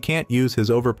 since he can't use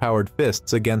his overpowered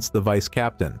fists against the vice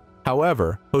captain.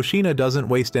 However, Hoshina doesn't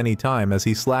waste any time as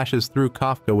he slashes through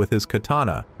Kafka with his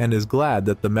katana, and is glad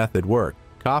that the method worked.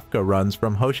 Kafka runs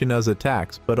from Hoshina's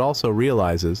attacks but also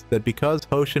realizes that because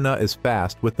Hoshina is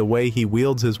fast with the way he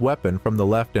wields his weapon from the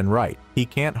left and right, he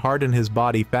can't harden his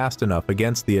body fast enough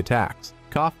against the attacks.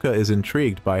 Kafka is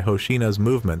intrigued by Hoshina's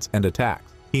movements and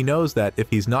attacks. He knows that if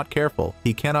he's not careful,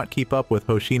 he cannot keep up with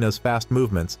Hoshina's fast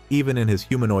movements, even in his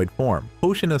humanoid form.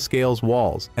 Hoshina scales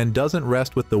walls and doesn't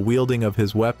rest with the wielding of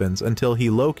his weapons until he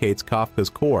locates Kafka's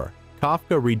core.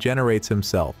 Kafka regenerates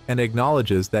himself and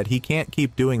acknowledges that he can't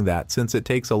keep doing that since it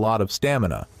takes a lot of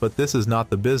stamina, but this is not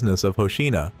the business of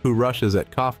Hoshina, who rushes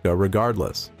at Kafka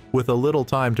regardless. With a little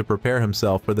time to prepare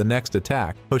himself for the next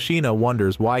attack, Hoshina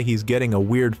wonders why he's getting a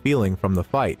weird feeling from the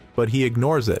fight, but he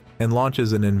ignores it and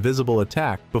launches an invisible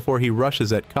attack before he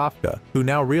rushes at Kafka, who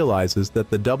now realizes that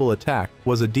the double attack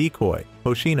was a decoy.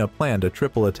 Hoshina planned a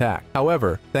triple attack.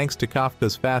 However, thanks to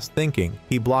Kafka's fast thinking,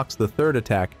 he blocks the third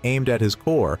attack aimed at his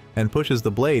core and pushes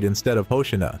the blade instead of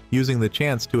Hoshina, using the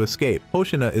chance to escape.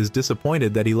 Hoshina is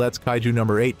disappointed that he lets Kaiju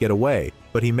number 8 get away,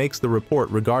 but he makes the report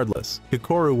regardless.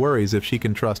 Kikoru worries if she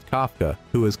can trust Kafka,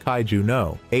 who is Kaiju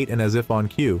no 8, and as if on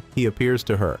cue, he appears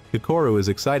to her. Kikoru is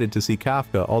excited to see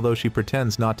Kafka, although she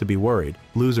pretends not to be worried.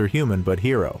 Loser human but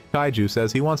hero. Kaiju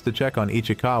says he wants to check on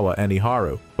Ichikawa and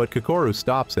Iharu, but Kikoru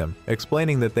stops him,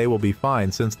 explaining that they will be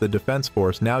fine since the defense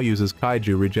force now uses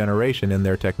kaiju regeneration in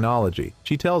their technology.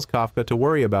 She tells Kafka to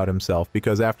worry about himself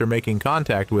because after making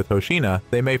contact with Hoshina,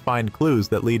 they may find clues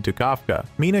that lead to Kafka.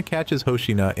 Mina catches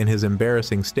Hoshina in his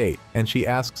embarrassing state, and she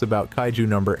asks about Kaiju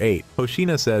number 8.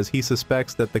 Hoshina says he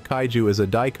suspects that the kaiju is a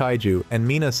Daikaiju, and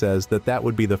Mina says that that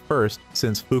would be the first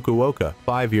since Fukuoka,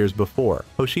 5 years before.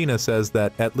 Hoshina says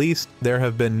that at least there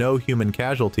have been no human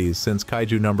casualties since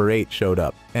Kaiju number 8 showed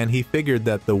up, and he figured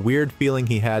that the weird feeling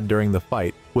he had during the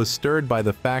fight was stirred by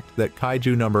the fact that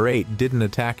Kaiju number 8 didn't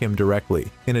attack him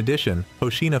directly. In addition,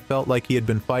 Hoshina felt like he had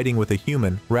been fighting with a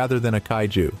human rather than a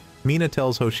kaiju. Mina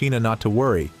tells Hoshina not to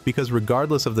worry, because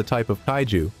regardless of the type of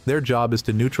kaiju, their job is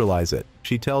to neutralize it.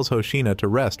 She tells Hoshina to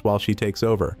rest while she takes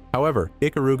over. However,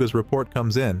 Ikaruga's report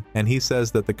comes in, and he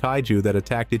says that the kaiju that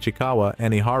attacked Ichikawa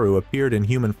and Iharu appeared in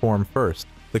human form first.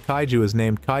 The kaiju is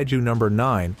named Kaiju number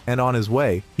 9, and on his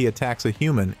way, he attacks a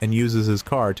human and uses his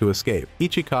car to escape.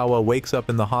 Ichikawa wakes up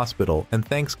in the hospital and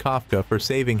thanks Kafka for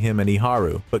saving him and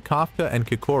Iharu, but Kafka and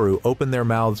Kikoru open their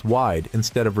mouths wide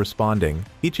instead of responding.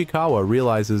 Ichikawa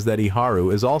realizes that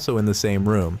Iharu is also in the same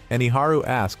room, and Iharu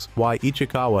asks why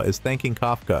Ichikawa is thanking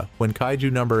Kafka when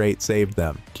Kaiju number 8 saved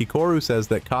them. Kikoru says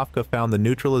that Kafka found the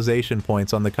neutralization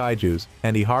points on the kaijus,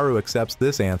 and Iharu accepts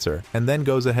this answer, and then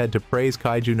goes ahead to praise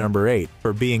Kaiju number 8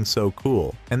 for being so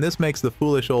cool, and this makes the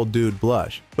foolish old dude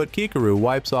blush. But Kikoru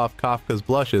wipes off Kafka's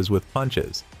blushes with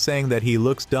punches, saying that he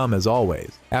looks dumb as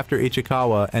always. After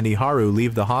Ichikawa and Iharu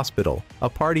leave the hospital, a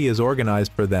party is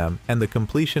organized for them and the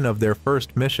completion of their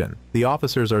first mission. The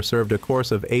officers are served a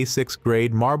course of A6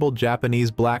 grade marbled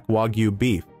Japanese black Wagyu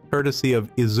beef, courtesy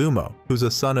of Izumo, who's a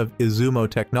son of Izumo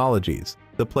Technologies,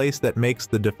 the place that makes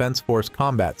the Defense Force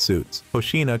combat suits.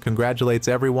 Hoshina congratulates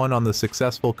everyone on the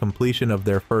successful completion of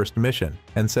their first mission,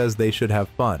 and says they should have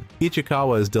fun.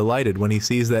 Ichikawa is delighted when he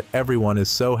sees that everyone is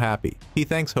so happy. He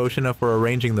thanks Hoshina for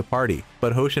arranging the party,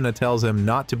 but Hoshina tells him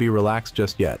not to be relaxed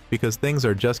just yet, because things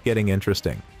are just getting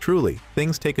interesting. Truly,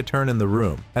 things take a turn in the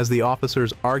room, as the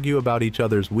officers argue about each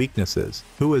other's weaknesses,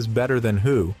 who is better than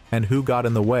who, and who got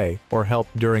in the way or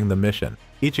helped during the mission.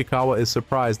 Ichikawa is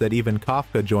surprised that even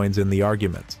Kafka joins in the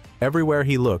arguments. Everywhere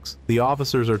he looks, the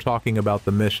officers are talking about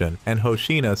the mission, and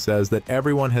Hoshina says that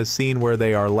everyone has seen where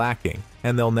they are lacking,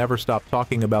 and they'll never stop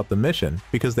talking about the mission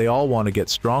because they all want to get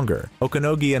stronger.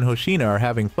 Okanogi and Hoshina are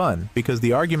having fun because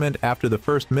the argument after the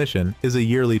first mission is a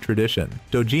yearly tradition.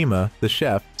 Dojima, the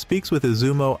chef, speaks with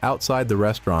Izumo outside the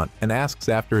restaurant and asks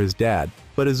after his dad,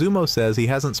 but Izumo says he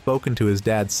hasn't spoken to his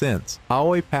dad since.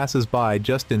 Aoi passes by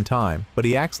just in time, but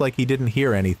he acts like he didn't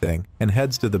hear anything and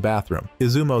heads to the bathroom.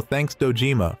 Izumo thanks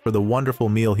Dojima for the wonderful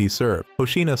meal he served.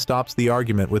 Hoshina stops the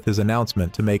argument with his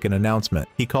announcement to make an announcement.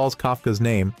 He calls Kafka's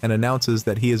name and announces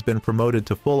that he has been promoted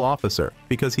to full officer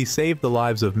because he saved the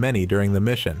lives of many during the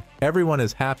mission. Everyone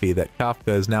is happy that Kafka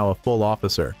is now a full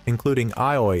officer, including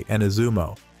Aoi and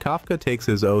Izumo. Kafka takes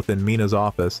his oath in Mina's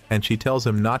office, and she tells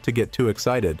him not to get too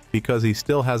excited because he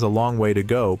still has a long way to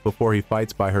go before he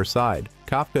fights by her side.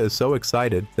 Kafka is so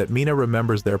excited that Mina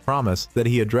remembers their promise that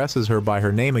he addresses her by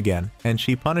her name again, and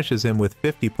she punishes him with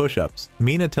 50 push-ups.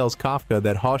 Mina tells Kafka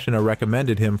that Hoshina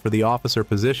recommended him for the officer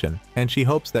position, and she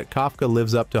hopes that Kafka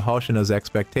lives up to Hoshina's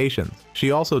expectations. She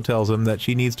also tells him that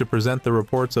she needs to present the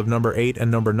reports of number 8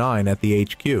 and number 9 at the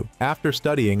HQ. After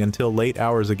studying until late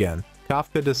hours again,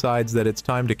 Kafka decides that it's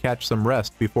time to catch some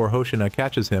rest before Hoshina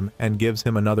catches him and gives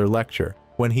him another lecture.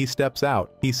 When he steps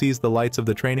out, he sees the lights of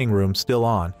the training room still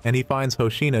on, and he finds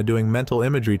Hoshina doing mental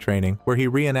imagery training where he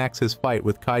reenacts his fight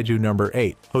with Kaiju number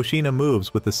 8. Hoshina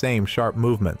moves with the same sharp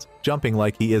movements, jumping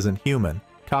like he isn't human.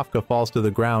 Kafka falls to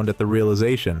the ground at the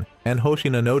realization, and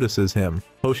Hoshina notices him.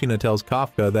 Hoshina tells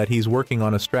Kafka that he's working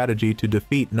on a strategy to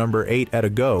defeat number 8 at a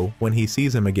go when he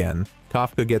sees him again.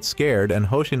 Kafka gets scared, and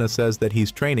Hoshina says that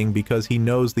he's training because he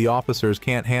knows the officers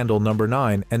can't handle number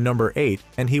 9 and number 8,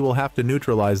 and he will have to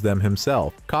neutralize them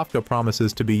himself. Kafka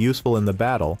promises to be useful in the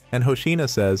battle, and Hoshina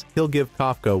says he'll give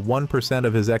Kafka 1%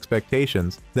 of his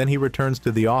expectations, then he returns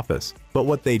to the office. But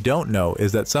what they don't know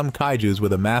is that some kaijus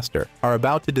with a master are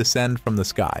about to descend from the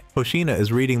sky. Hoshina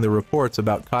is reading the reports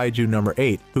about Kaiju number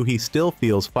 8, who he still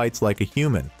feels fights like a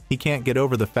human. He can't get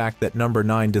over the fact that number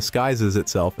 9 disguises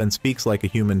itself and speaks like a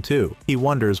human too. He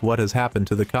wonders what has happened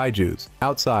to the kaijus.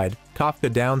 Outside,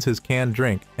 Kafka downs his canned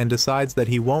drink and decides that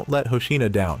he won't let Hoshina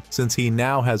down since he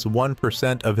now has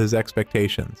 1% of his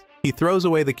expectations. He throws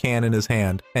away the can in his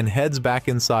hand and heads back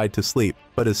inside to sleep,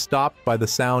 but is stopped by the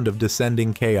sound of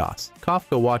descending chaos.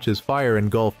 Kafka watches fire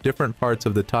engulf different parts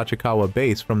of the Tachikawa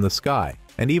base from the sky,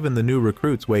 and even the new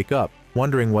recruits wake up,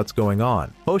 wondering what's going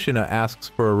on. Hoshina asks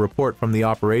for a report from the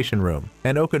operation room,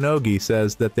 and Okanogi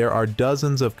says that there are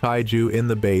dozens of kaiju in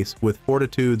the base with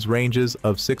fortitudes ranges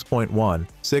of 6.1,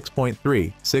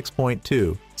 6.3,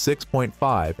 6.2,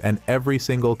 6.5, and every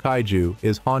single kaiju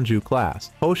is Hanju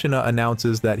class. Hoshina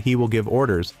announces that he will give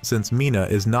orders since Mina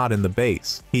is not in the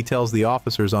base. He tells the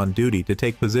officers on duty to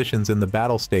take positions in the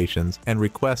battle stations and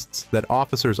requests that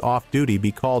officers off duty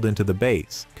be called into the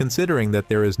base. Considering that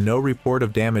there is no report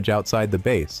of damage outside the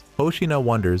base, Hoshina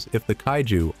wonders if the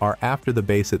kaiju are after the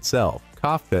base itself.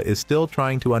 Kafka is still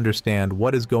trying to understand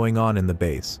what is going on in the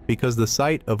base, because the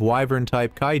sight of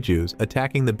wyvern-type kaijus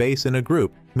attacking the base in a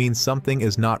group means something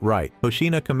is not right.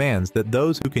 Hoshina commands that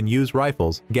those who can use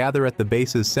rifles gather at the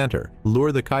base's center,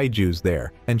 lure the kaijus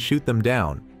there, and shoot them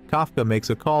down. Kafka makes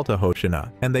a call to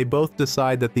Hoshina, and they both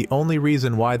decide that the only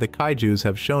reason why the kaijus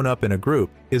have shown up in a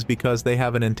group is because they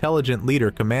have an intelligent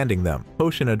leader commanding them.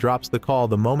 Hoshina drops the call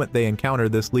the moment they encounter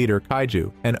this leader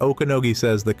kaiju, and Okanogi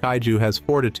says the kaiju has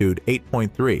fortitude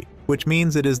 8.3. which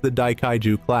means it is the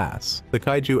Daikaiju class. The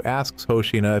kaiju asks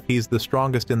Hoshina if he's the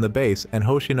strongest in the base, and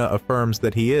Hoshina affirms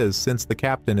that he is since the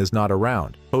captain is not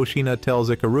around. Hoshina tells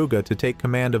Ikaruga to take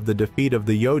command of the defeat of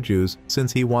the Yojus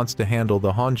since he wants to handle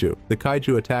the Hanju. The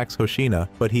kaiju attacks Hoshina,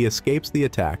 but he escapes the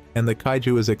attack, and the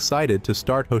kaiju is excited to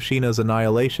start Hoshina's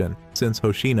annihilation since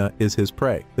Hoshina is his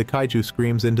prey. The kaiju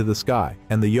screams into the sky,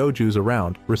 and the Yojus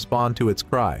around respond to its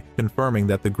cry, confirming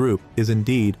that the group is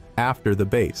indeed after the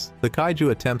base. The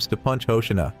kaiju attempts to punch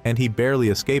Hoshina, and he barely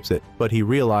escapes it, but he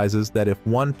realizes that if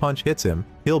one punch hits him,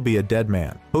 he'll be a dead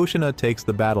man. Hoshina takes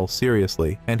the battle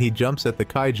seriously, and he jumps at the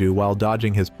kaiju while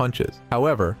dodging his punches.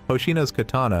 However, Hoshina's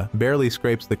katana barely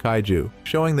scrapes the kaiju,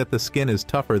 showing that the skin is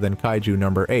tougher than kaiju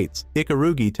number 8's.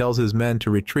 Ikarugi tells his men to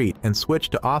retreat and switch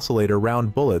to oscillator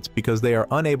round bullets because they are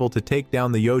unable to take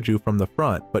down the Yoju from the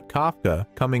front, but Kafka,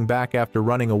 coming back after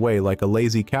running away like a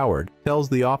lazy coward, tells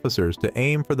the officers to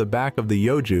aim for the back of the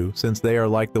Yoju since they are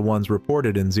like the ones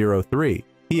reported in 03.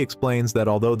 He explains that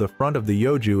although the front of the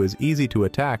Yoju is easy to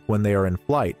attack when they are in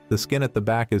flight, the skin at the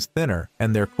back is thinner,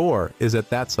 and their core is at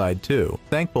that side too.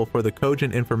 Thankful for the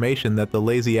cogent information that the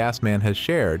lazy-ass man has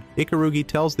shared, Ikarugi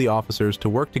tells the officers to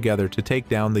work together to take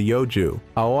down the Yoju.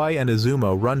 Aoi and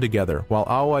Izumo run together, while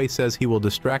Aoi says he will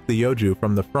distract the Yoju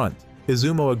from the front.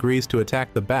 Izumo agrees to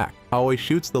attack the back. Aoi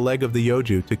shoots the leg of the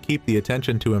Yoju to keep the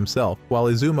attention to himself, while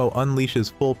Izumo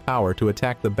unleashes full power to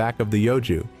attack the back of the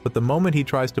Yoju. But the moment he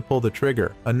tries to pull the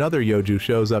trigger, another Yoju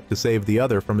shows up to save the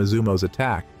other from Izumo's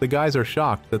attack. The guys are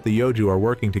shocked that the Yoju are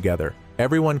working together.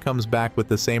 Everyone comes back with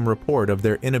the same report of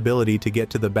their inability to get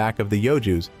to the back of the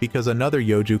Yojus because another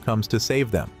Yoju comes to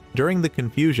save them. During the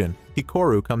confusion,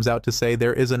 Hikoru comes out to say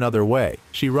there is another way.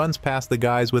 She runs past the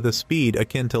guys with a speed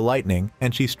akin to lightning,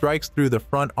 and she strikes through the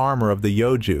front armor of the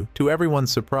Yoju, to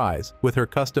everyone's surprise, with her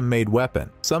custom-made weapon.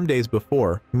 Some days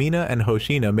before, Mina and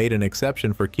Hoshina made an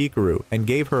exception for Kikoru and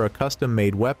gave her a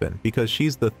custom-made weapon because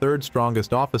she's the third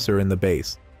strongest officer in the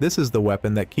base. This is the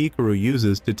weapon that Kikoru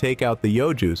uses to take out the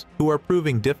Yojus, who are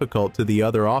proving difficult to the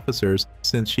other officers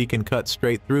since she can cut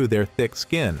straight through their thick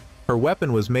skin. Her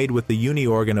weapon was made with the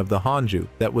uni-organ of the Hanju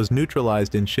that was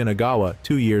neutralized in Shinagawa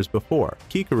 2 years before.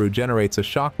 Kikoru generates a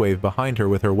shockwave behind her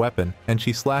with her weapon, and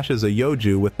she slashes a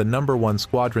Yoju with the No. 1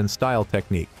 Squadron style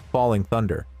technique, Falling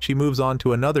Thunder. She moves on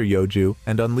to another Yoju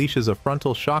and unleashes a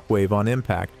frontal shockwave on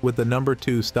impact with the No.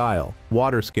 2 style,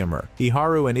 Water Skimmer.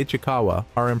 Iharu and Ichikawa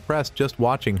are impressed just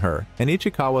watching her, and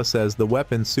Ichikawa says the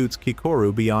weapon suits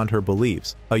Kikoru beyond her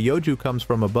beliefs. A Yoju comes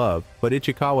from above, but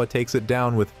Ichikawa takes it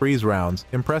down with freeze rounds,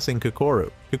 impressing Kikoru.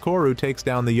 Kikoru takes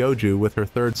down the Yoju with her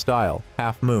third style,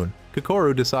 Half Moon.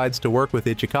 Kikoru decides to work with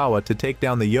Ichikawa to take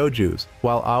down the Yojus,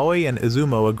 while Aoi and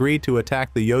Izumo agree to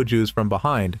attack the Yojus from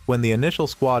behind when the initial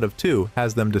squad of 2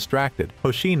 has them distracted.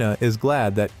 Hoshina is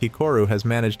glad that Kikoru has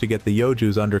managed to get the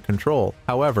Yojus under control.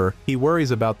 However, he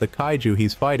worries about the kaiju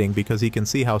he's fighting because he can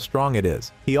see how strong it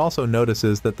is. He also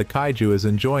notices that the kaiju is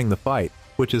enjoying the fight,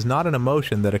 which is not an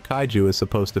emotion that a kaiju is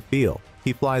supposed to feel.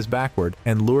 He flies backward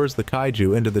and lures the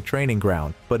kaiju into the training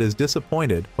ground, but is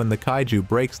disappointed when the kaiju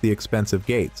breaks the expensive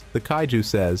gates. The kaiju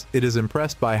says it is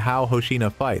impressed by how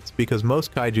Hoshina fights because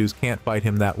most kaijus can't fight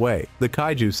him that way. The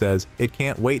kaiju says it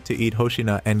can't wait to eat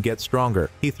Hoshina and get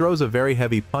stronger. He throws a very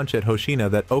heavy punch at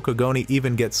Hoshina that Okagoni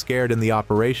even gets scared in the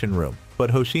operation room. But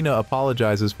Hoshina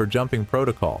apologizes for jumping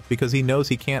protocol because he knows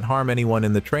he can't harm anyone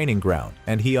in the training ground,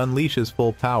 and he unleashes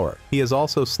full power. He has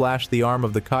also slashed the arm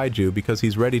of the kaiju because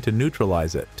he's ready to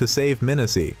neutralize it, to save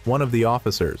Minasi, one of the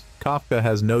officers. Kafka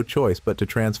has no choice but to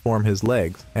transform his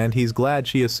legs, and he's glad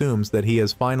she assumes that he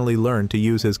has finally learned to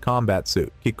use his combat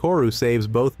suit. Hikaru saves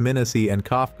both Minase and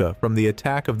Kafka from the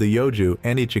attack of the Yoju,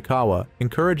 and Ichikawa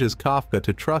encourages Kafka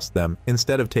to trust them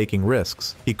instead of taking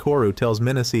risks. Hikaru tells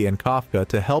Minase and Kafka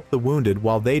to help the wounded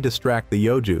while they distract the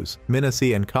Yojus.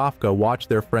 Minase and Kafka watch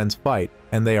their friends fight,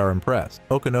 and they are impressed.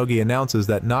 Okonogi announces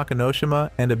that Nakanoshima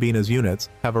and Abina's units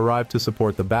have arrived to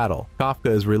support the battle.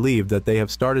 Kafka is relieved that they have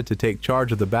started to take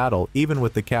charge of the battle even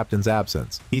with the captain's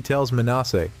absence. He tells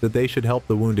Minase that they should help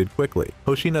the wounded quickly.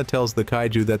 Hoshina tells the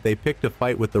Kaiju that they picked a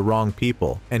fight with the wrong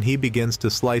people, and he begins to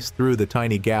slice through the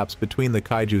tiny gaps between the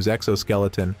Kaiju's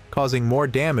exoskeleton, causing more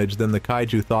damage than the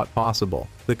Kaiju thought possible.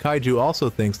 The Kaiju also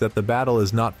thinks that the battle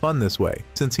is not fun this way,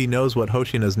 since he knows what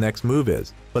Hoshina's next move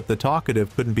is, but the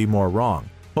talkative couldn't be more wrong.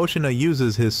 Hoshina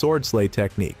uses his sword slay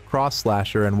technique, cross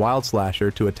slasher and wild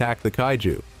slasher to attack the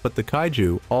Kaiju, but the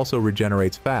Kaiju also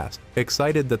regenerates fast.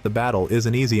 Excited that the battle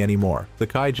isn't easy anymore, the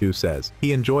Kaiju says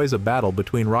he enjoys a battle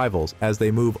between rivals as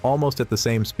they move almost at the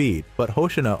same speed, but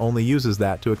Hoshina only uses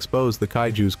that to expose the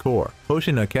Kaiju's core.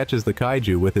 Hoshina catches the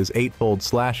Kaiju with his 8-fold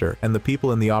slasher, and the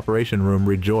people in the operation room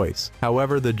rejoice.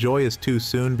 However, the joy is too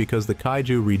soon because the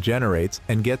Kaiju regenerates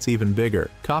and gets even bigger.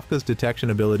 Kafka's detection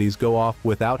abilities go off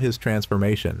without his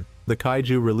transformation. The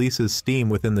Kaiju releases steam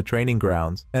within the training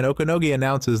grounds, and Okonogi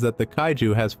announces that the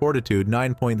Kaiju has Fortitude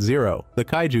 9.0. The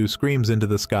Kaiju screams into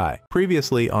the sky.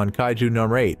 Previously on Kaiju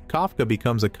number 8, Kafka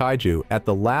becomes a Kaiju at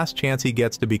the last chance he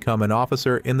gets to become an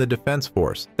officer in the defense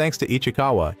force. Thanks to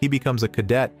Ichikawa, he becomes a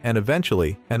cadet and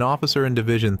eventually an officer in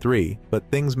Division 3, but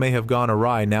things may have gone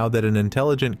awry now that an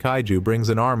intelligent Kaiju brings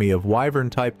an army of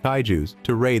wyvern-type Kaijus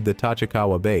to raid the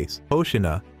Tachikawa base.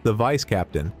 Hoshina, the vice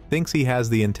captain, thinks he has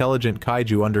the intelligent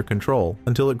Kaiju under control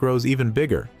until it grows even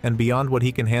bigger and beyond what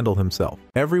he can handle himself.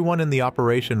 Everyone in the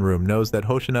operation room knows that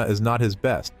Hoshina is not his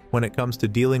best when it comes to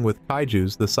dealing with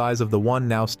Kaijus the size of the one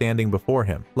now standing before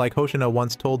him. Like Hoshina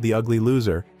once told the ugly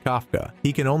loser, Kafka,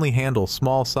 he can only handle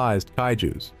small-sized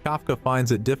Kaijus. Kafka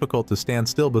finds it difficult to stand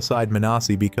still beside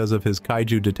Minase because of his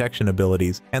Kaiju detection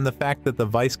abilities and the fact that the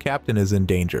vice captain is in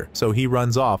danger, so he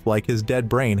runs off like his dead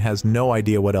brain has no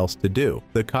idea what else to do.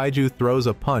 The Kaiju throws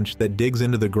a punch that digs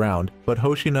into the ground, but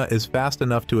Hoshina is fast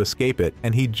enough to escape it,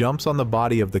 and he jumps on the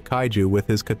body of the Kaiju with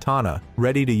his katana,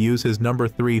 ready to use his number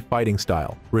 3 fighting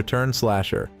style, Return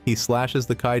Slasher. He slashes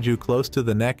the Kaiju close to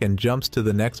the neck and jumps to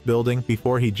the next building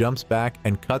before he jumps back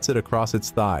and cuts it across its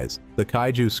thighs. The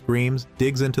Kaiju screams,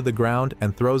 digs into the ground,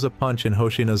 and throws a punch in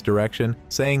Hoshina's direction,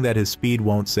 saying that his speed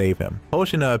won't save him.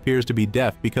 Hoshina appears to be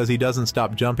deaf because he doesn't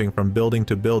stop jumping from building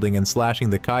to building and slashing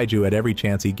the Kaiju at every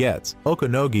chance he gets.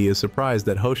 Okonogi is surprised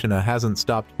that Hoshina hasn't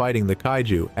stopped fighting the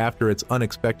Kaiju after its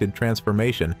unexpected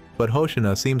transformation, but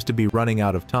Hoshina seems to be running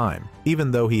out of time.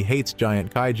 Even though he hates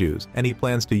giant Kaijus, and he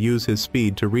plans to use his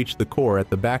speed to reach the core at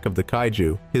the back of the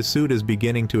Kaiju, his suit is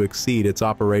beginning to exceed its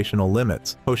operational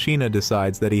limits. Hoshina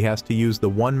decides that he has to use the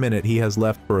 1 minute he has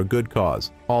left for a good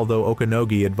cause, although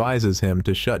Okonogi advises him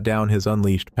to shut down his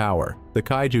unleashed power. The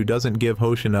Kaiju doesn't give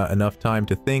Hoshina enough time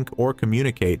to think or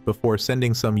communicate before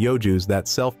sending some Yojus that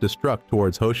self-destruct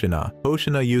towards Hoshina.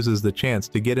 Hoshina uses the chance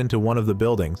to get into one of the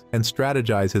buildings and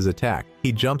strategize his attack.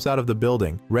 He jumps out of the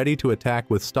building, ready to attack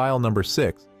with style number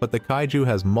 6, but the Kaiju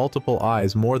has multiple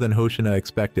eyes more than Hoshina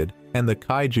expected, and the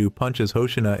Kaiju punches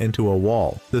Hoshina into a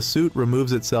wall. The suit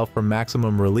removes itself from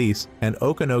maximum release, and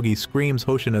Okonogi screams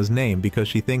Hoshina's name because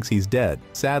she thinks he's dead.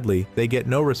 Sadly, they get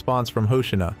no response from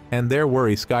Hoshina, and their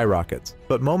worry skyrockets.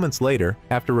 But moments later,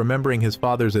 after remembering his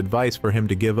father's advice for him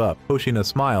to give up, Hoshina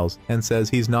smiles and says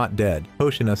he's not dead.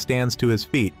 Hoshina stands to his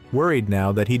feet, worried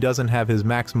now that he doesn't have his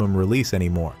maximum release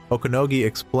anymore. Okonogi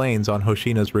explains on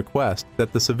Hoshina's request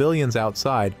that the civilians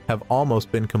outside have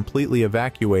almost been completely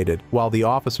evacuated, while the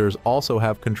officers also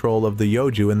have control of the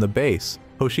Yoju in the base.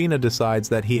 Hoshina decides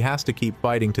that he has to keep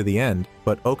fighting to the end,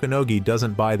 but Okonogi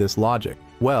doesn't buy this logic.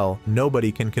 Well,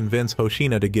 nobody can convince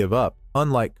Hoshina to give up,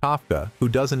 unlike Kafka, who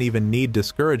doesn't even need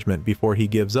discouragement before he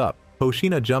gives up.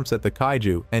 Hoshina jumps at the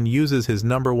Kaiju and uses his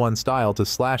number 1 style to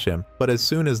slash him, but as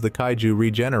soon as the Kaiju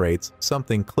regenerates,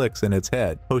 something clicks in its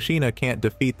head. Hoshina can't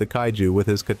defeat the Kaiju with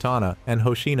his katana, and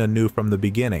Hoshina knew from the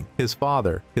beginning. His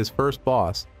father, his first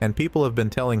boss, and people have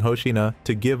been telling Hoshina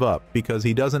to give up because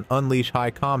he doesn't unleash high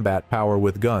combat power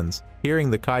with guns.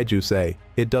 Hearing the Kaiju say,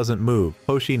 it doesn't move,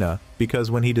 Hoshina, because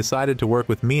when he decided to work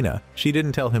with Mina, she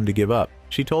didn't tell him to give up.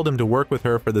 She told him to work with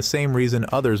her for the same reason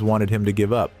others wanted him to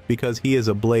give up, because he is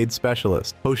a blade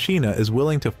specialist. Hoshina is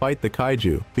willing to fight the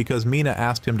Kaiju because Mina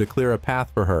asked him to clear a path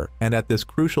for her, and at this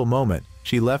crucial moment,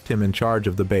 she left him in charge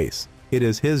of the base. It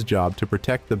is his job to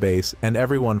protect the base and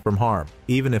everyone from harm,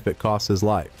 even if it costs his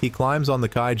life. He climbs on the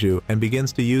kaiju and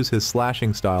begins to use his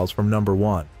slashing styles from number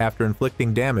 1. After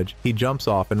inflicting damage, he jumps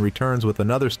off and returns with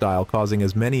another style, causing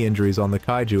as many injuries on the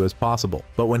kaiju as possible.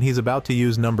 But when he's about to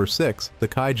use number 6, the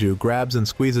kaiju grabs and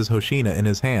squeezes Hoshina in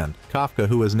his hand. Kafka,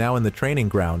 who is now in the training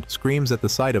ground, screams at the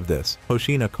sight of this.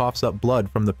 Hoshina coughs up blood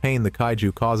from the pain the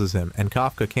kaiju causes him, and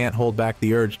Kafka can't hold back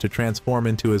the urge to transform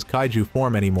into his kaiju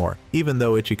form anymore, even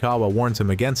though Ichikawa warns him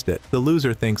against it. The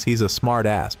loser thinks he's a smart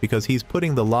ass because he's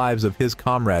putting the lives of his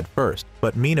comrade first,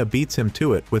 but Mina beats him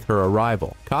to it with her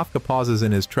arrival. Kafka pauses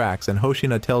in his tracks and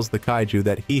Hoshina tells the kaiju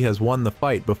that he has won the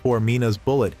fight before Mina's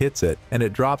bullet hits it, and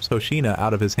it drops Hoshina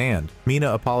out of his hand.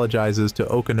 Mina apologizes to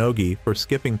Okanogi for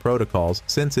skipping protocols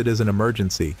since it is an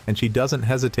emergency, and she doesn't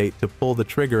hesitate to pull the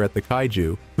trigger at the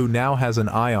kaiju, who now has an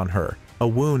eye on her. A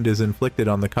wound is inflicted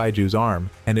on the kaiju's arm,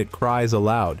 and it cries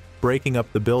aloud, breaking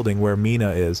up the building where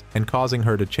Mina is and causing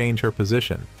her to change her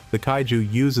position. The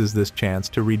kaiju uses this chance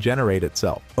to regenerate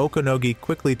itself. Okanogi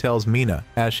quickly tells Mina,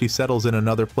 as she settles in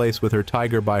another place with her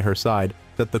tiger by her side,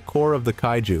 that the core of the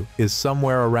kaiju is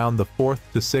somewhere around the 4th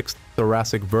to 6th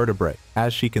thoracic vertebrae,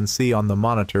 as she can see on the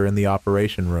monitor in the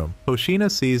operation room.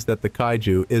 Hoshina sees that the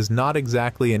kaiju is not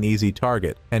exactly an easy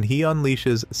target, and he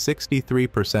unleashes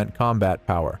 63% combat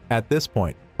power. At this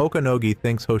point, Okanogi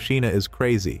thinks Hoshina is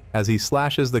crazy, as he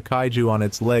slashes the kaiju on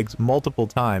its legs multiple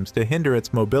times to hinder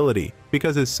its mobility,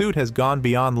 because his suit has gone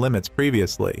beyond limits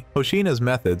previously. Hoshina's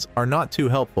methods are not too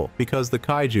helpful because the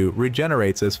kaiju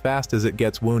regenerates as fast as it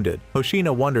gets wounded.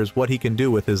 Hoshina wonders what he can do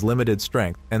with his limited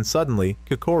strength, and suddenly,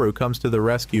 Kikoru comes to the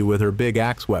rescue with her big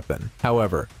axe weapon.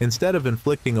 However, instead of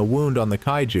inflicting a wound on the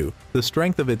kaiju, the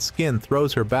strength of its skin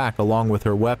throws her back along with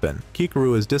her weapon.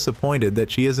 Kikoru is disappointed that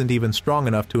she isn't even strong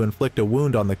enough to inflict a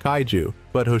wound on the kaiju,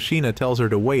 but Hoshina tells her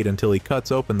to wait until he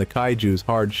cuts open the kaiju's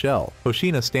hard shell.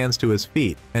 Hoshina stands to his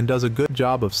feet and does a good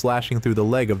job of slashing through the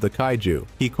leg of the kaiju.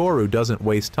 Hikaru doesn't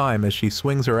waste time as she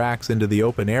swings her axe into the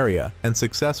open area and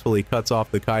successfully cuts off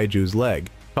the kaiju's leg,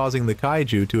 causing the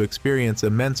kaiju to experience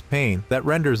immense pain that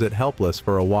renders it helpless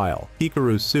for a while.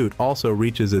 Hikaru's suit also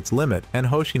reaches its limit, and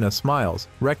Hoshina smiles,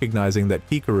 recognizing that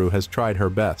Hikaru has tried her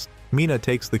best. Mina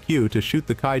takes the cue to shoot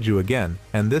the kaiju again,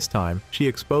 and this time, she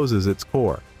exposes its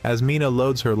core. As Mina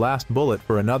loads her last bullet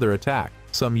for another attack,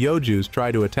 some Yojus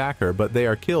try to attack her, but they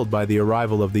are killed by the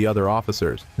arrival of the other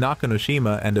officers.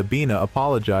 Nakanoshima and Abina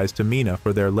apologize to Mina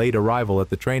for their late arrival at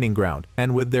the training ground,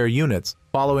 and with their units,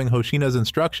 following Hoshina's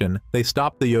instruction, they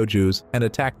stop the Yojus and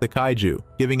attack the kaiju,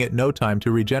 giving it no time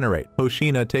to regenerate.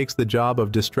 Hoshina takes the job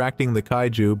of distracting the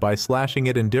kaiju by slashing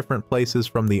it in different places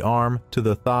from the arm to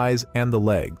the thighs and the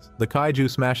legs. The kaiju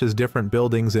smashes different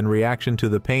buildings in reaction to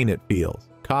the pain it feels.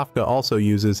 Kafka also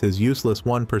uses his useless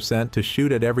 1% to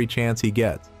shoot at every chance he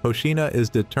gets. Hoshina is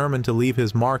determined to leave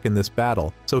his mark in this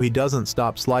battle, so he doesn't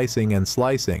stop slicing and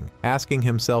slicing, asking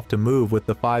himself to move with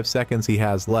the 5 seconds he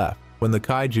has left. When the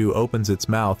kaiju opens its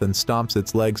mouth and stomps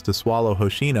its legs to swallow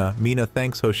Hoshina, Mina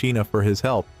thanks Hoshina for his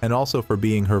help and also for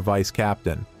being her vice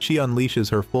captain. She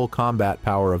unleashes her full combat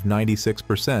power of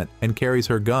 96% and carries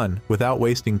her gun. Without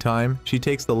wasting time, she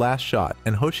takes the last shot,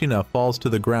 and Hoshina falls to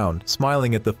the ground,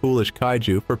 smiling at the foolish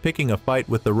kaiju for picking a fight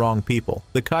with the wrong people.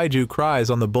 The kaiju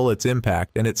cries on the bullet's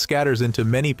impact, and it scatters into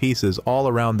many pieces all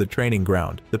around the training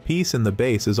ground. The piece in the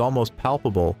base is almost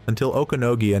palpable until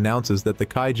Okanogi announces that the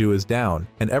kaiju is down,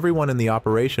 and everyone in the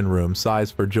operation room sighs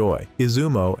for joy.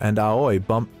 Izumo and Aoi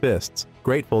bump fists,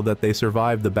 grateful that they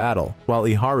survived the battle, while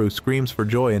Iharu screams for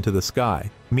joy into the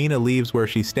sky. Mina leaves where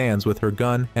she stands with her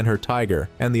gun and her tiger,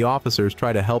 and the officers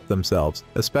try to help themselves,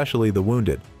 especially the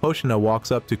wounded. Hoshina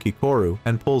walks up to Kikoru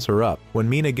and pulls her up. When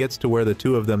Mina gets to where the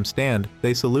two of them stand,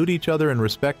 they salute each other in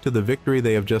respect to the victory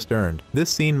they have just earned. This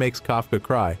scene makes Kafka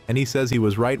cry, and he says he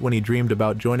was right when he dreamed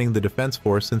about joining the defense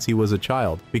force since he was a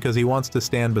child, because he wants to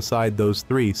stand beside those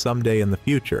three someday in the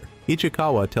future.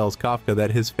 Ichikawa tells Kafka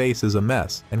that his face is a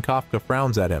mess, and Kafka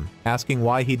frowns at him, asking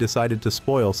why he decided to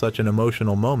spoil such an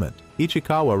emotional moment.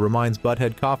 Ichikawa reminds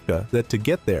Butthead Kafka that to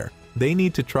get there, they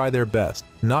need to try their best,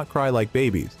 not cry like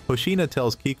babies. Hoshina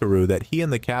tells Kikoru that he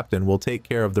and the captain will take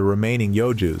care of the remaining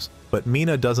Yojus, but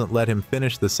Mina doesn't let him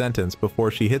finish the sentence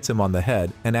before she hits him on the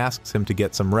head and asks him to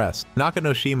get some rest.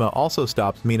 Nakanoshima also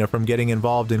stops Mina from getting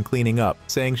involved in cleaning up,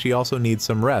 saying she also needs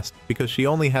some rest because she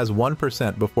only has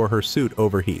 1% before her suit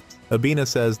overheats. Abina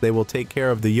says they will take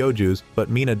care of the Yojus, but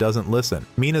Mina doesn't listen.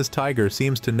 Mina's tiger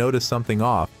seems to notice something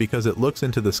off because it looks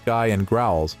into the sky and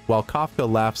growls, while Kafka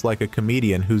laughs like a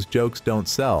comedian whose jokes don't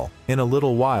sell. In a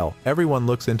little while, everyone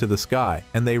looks into the sky,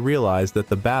 and they realize that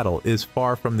the battle is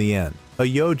far from the end. A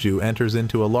yoju enters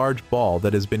into a large ball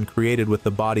that has been created with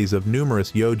the bodies of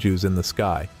numerous yojus in the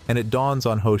sky, and it dawns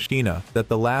on Hoshina that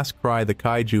the last cry the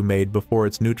kaiju made before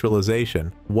its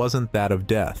neutralization wasn't that of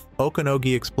death.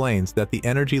 Okanogi explains that the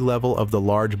energy level of the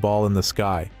large ball in the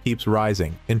sky keeps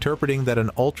rising, interpreting that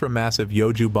an ultra-massive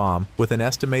yoju bomb with an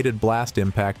estimated blast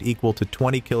impact equal to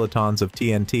 20 kilotons of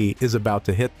TNT is about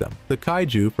to hit them. The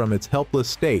kaiju, from its helpless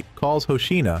state, calls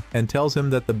Hoshina and tells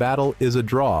him that the battle is a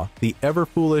draw. The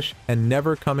ever-foolish and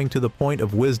never coming to the point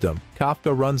of wisdom,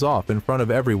 Kafka runs off in front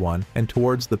of everyone and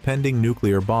towards the pending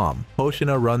nuclear bomb.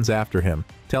 Hoshina runs after him,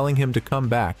 telling him to come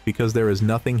back because there is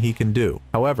nothing he can do.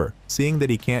 However, seeing that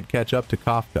he can't catch up to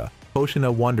Kafka,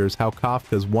 Hoshina wonders how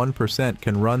Kafka's 1%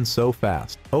 can run so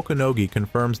fast. Okanogi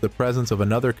confirms the presence of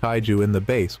another kaiju in the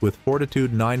base with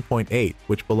fortitude 9.8,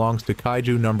 which belongs to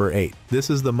kaiju number 8. This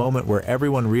is the moment where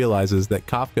everyone realizes that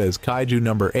Kafka is kaiju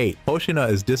number 8. Hoshina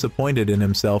is disappointed in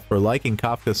himself for liking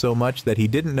Kafka so much that he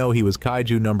didn't know he was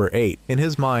kaiju number 8. In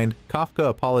his mind, Kafka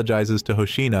apologizes to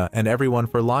Hoshina and everyone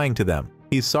for lying to them.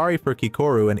 He's sorry for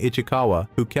Kikoru and Ichikawa,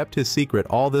 who kept his secret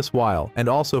all this while, and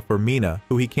also for Mina,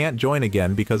 who he can't join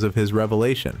again because of his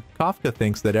revelation. Kafka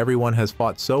thinks that everyone has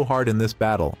fought so hard in this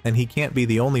battle, and he can't be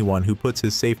the only one who puts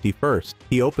his safety first.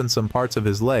 He opens some parts of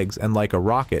his legs, and like a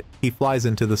rocket, he flies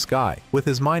into the sky. With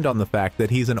his mind on the fact that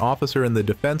he's an officer in the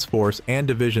Defense Force and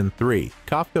Division 3,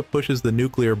 Kafka pushes the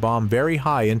nuclear bomb very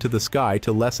high into the sky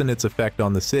to lessen its effect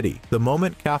on the city. The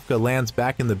moment Kafka lands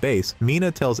back in the base,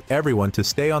 Mina tells everyone to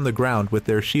stay on the ground with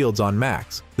their shields on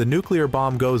max. The nuclear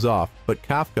bomb goes off, but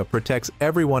Kafka protects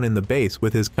everyone in the base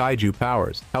with his kaiju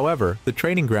powers. However, the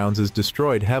training grounds is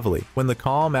destroyed heavily. When the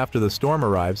calm after the storm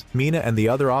arrives, Mina and the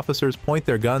other officers point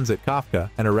their guns at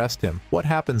Kafka and arrest him. What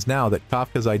happens now that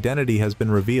Kafka's identity has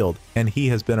been revealed and he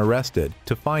has been arrested?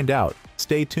 To find out,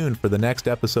 stay tuned for the next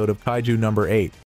episode of Kaiju number 8.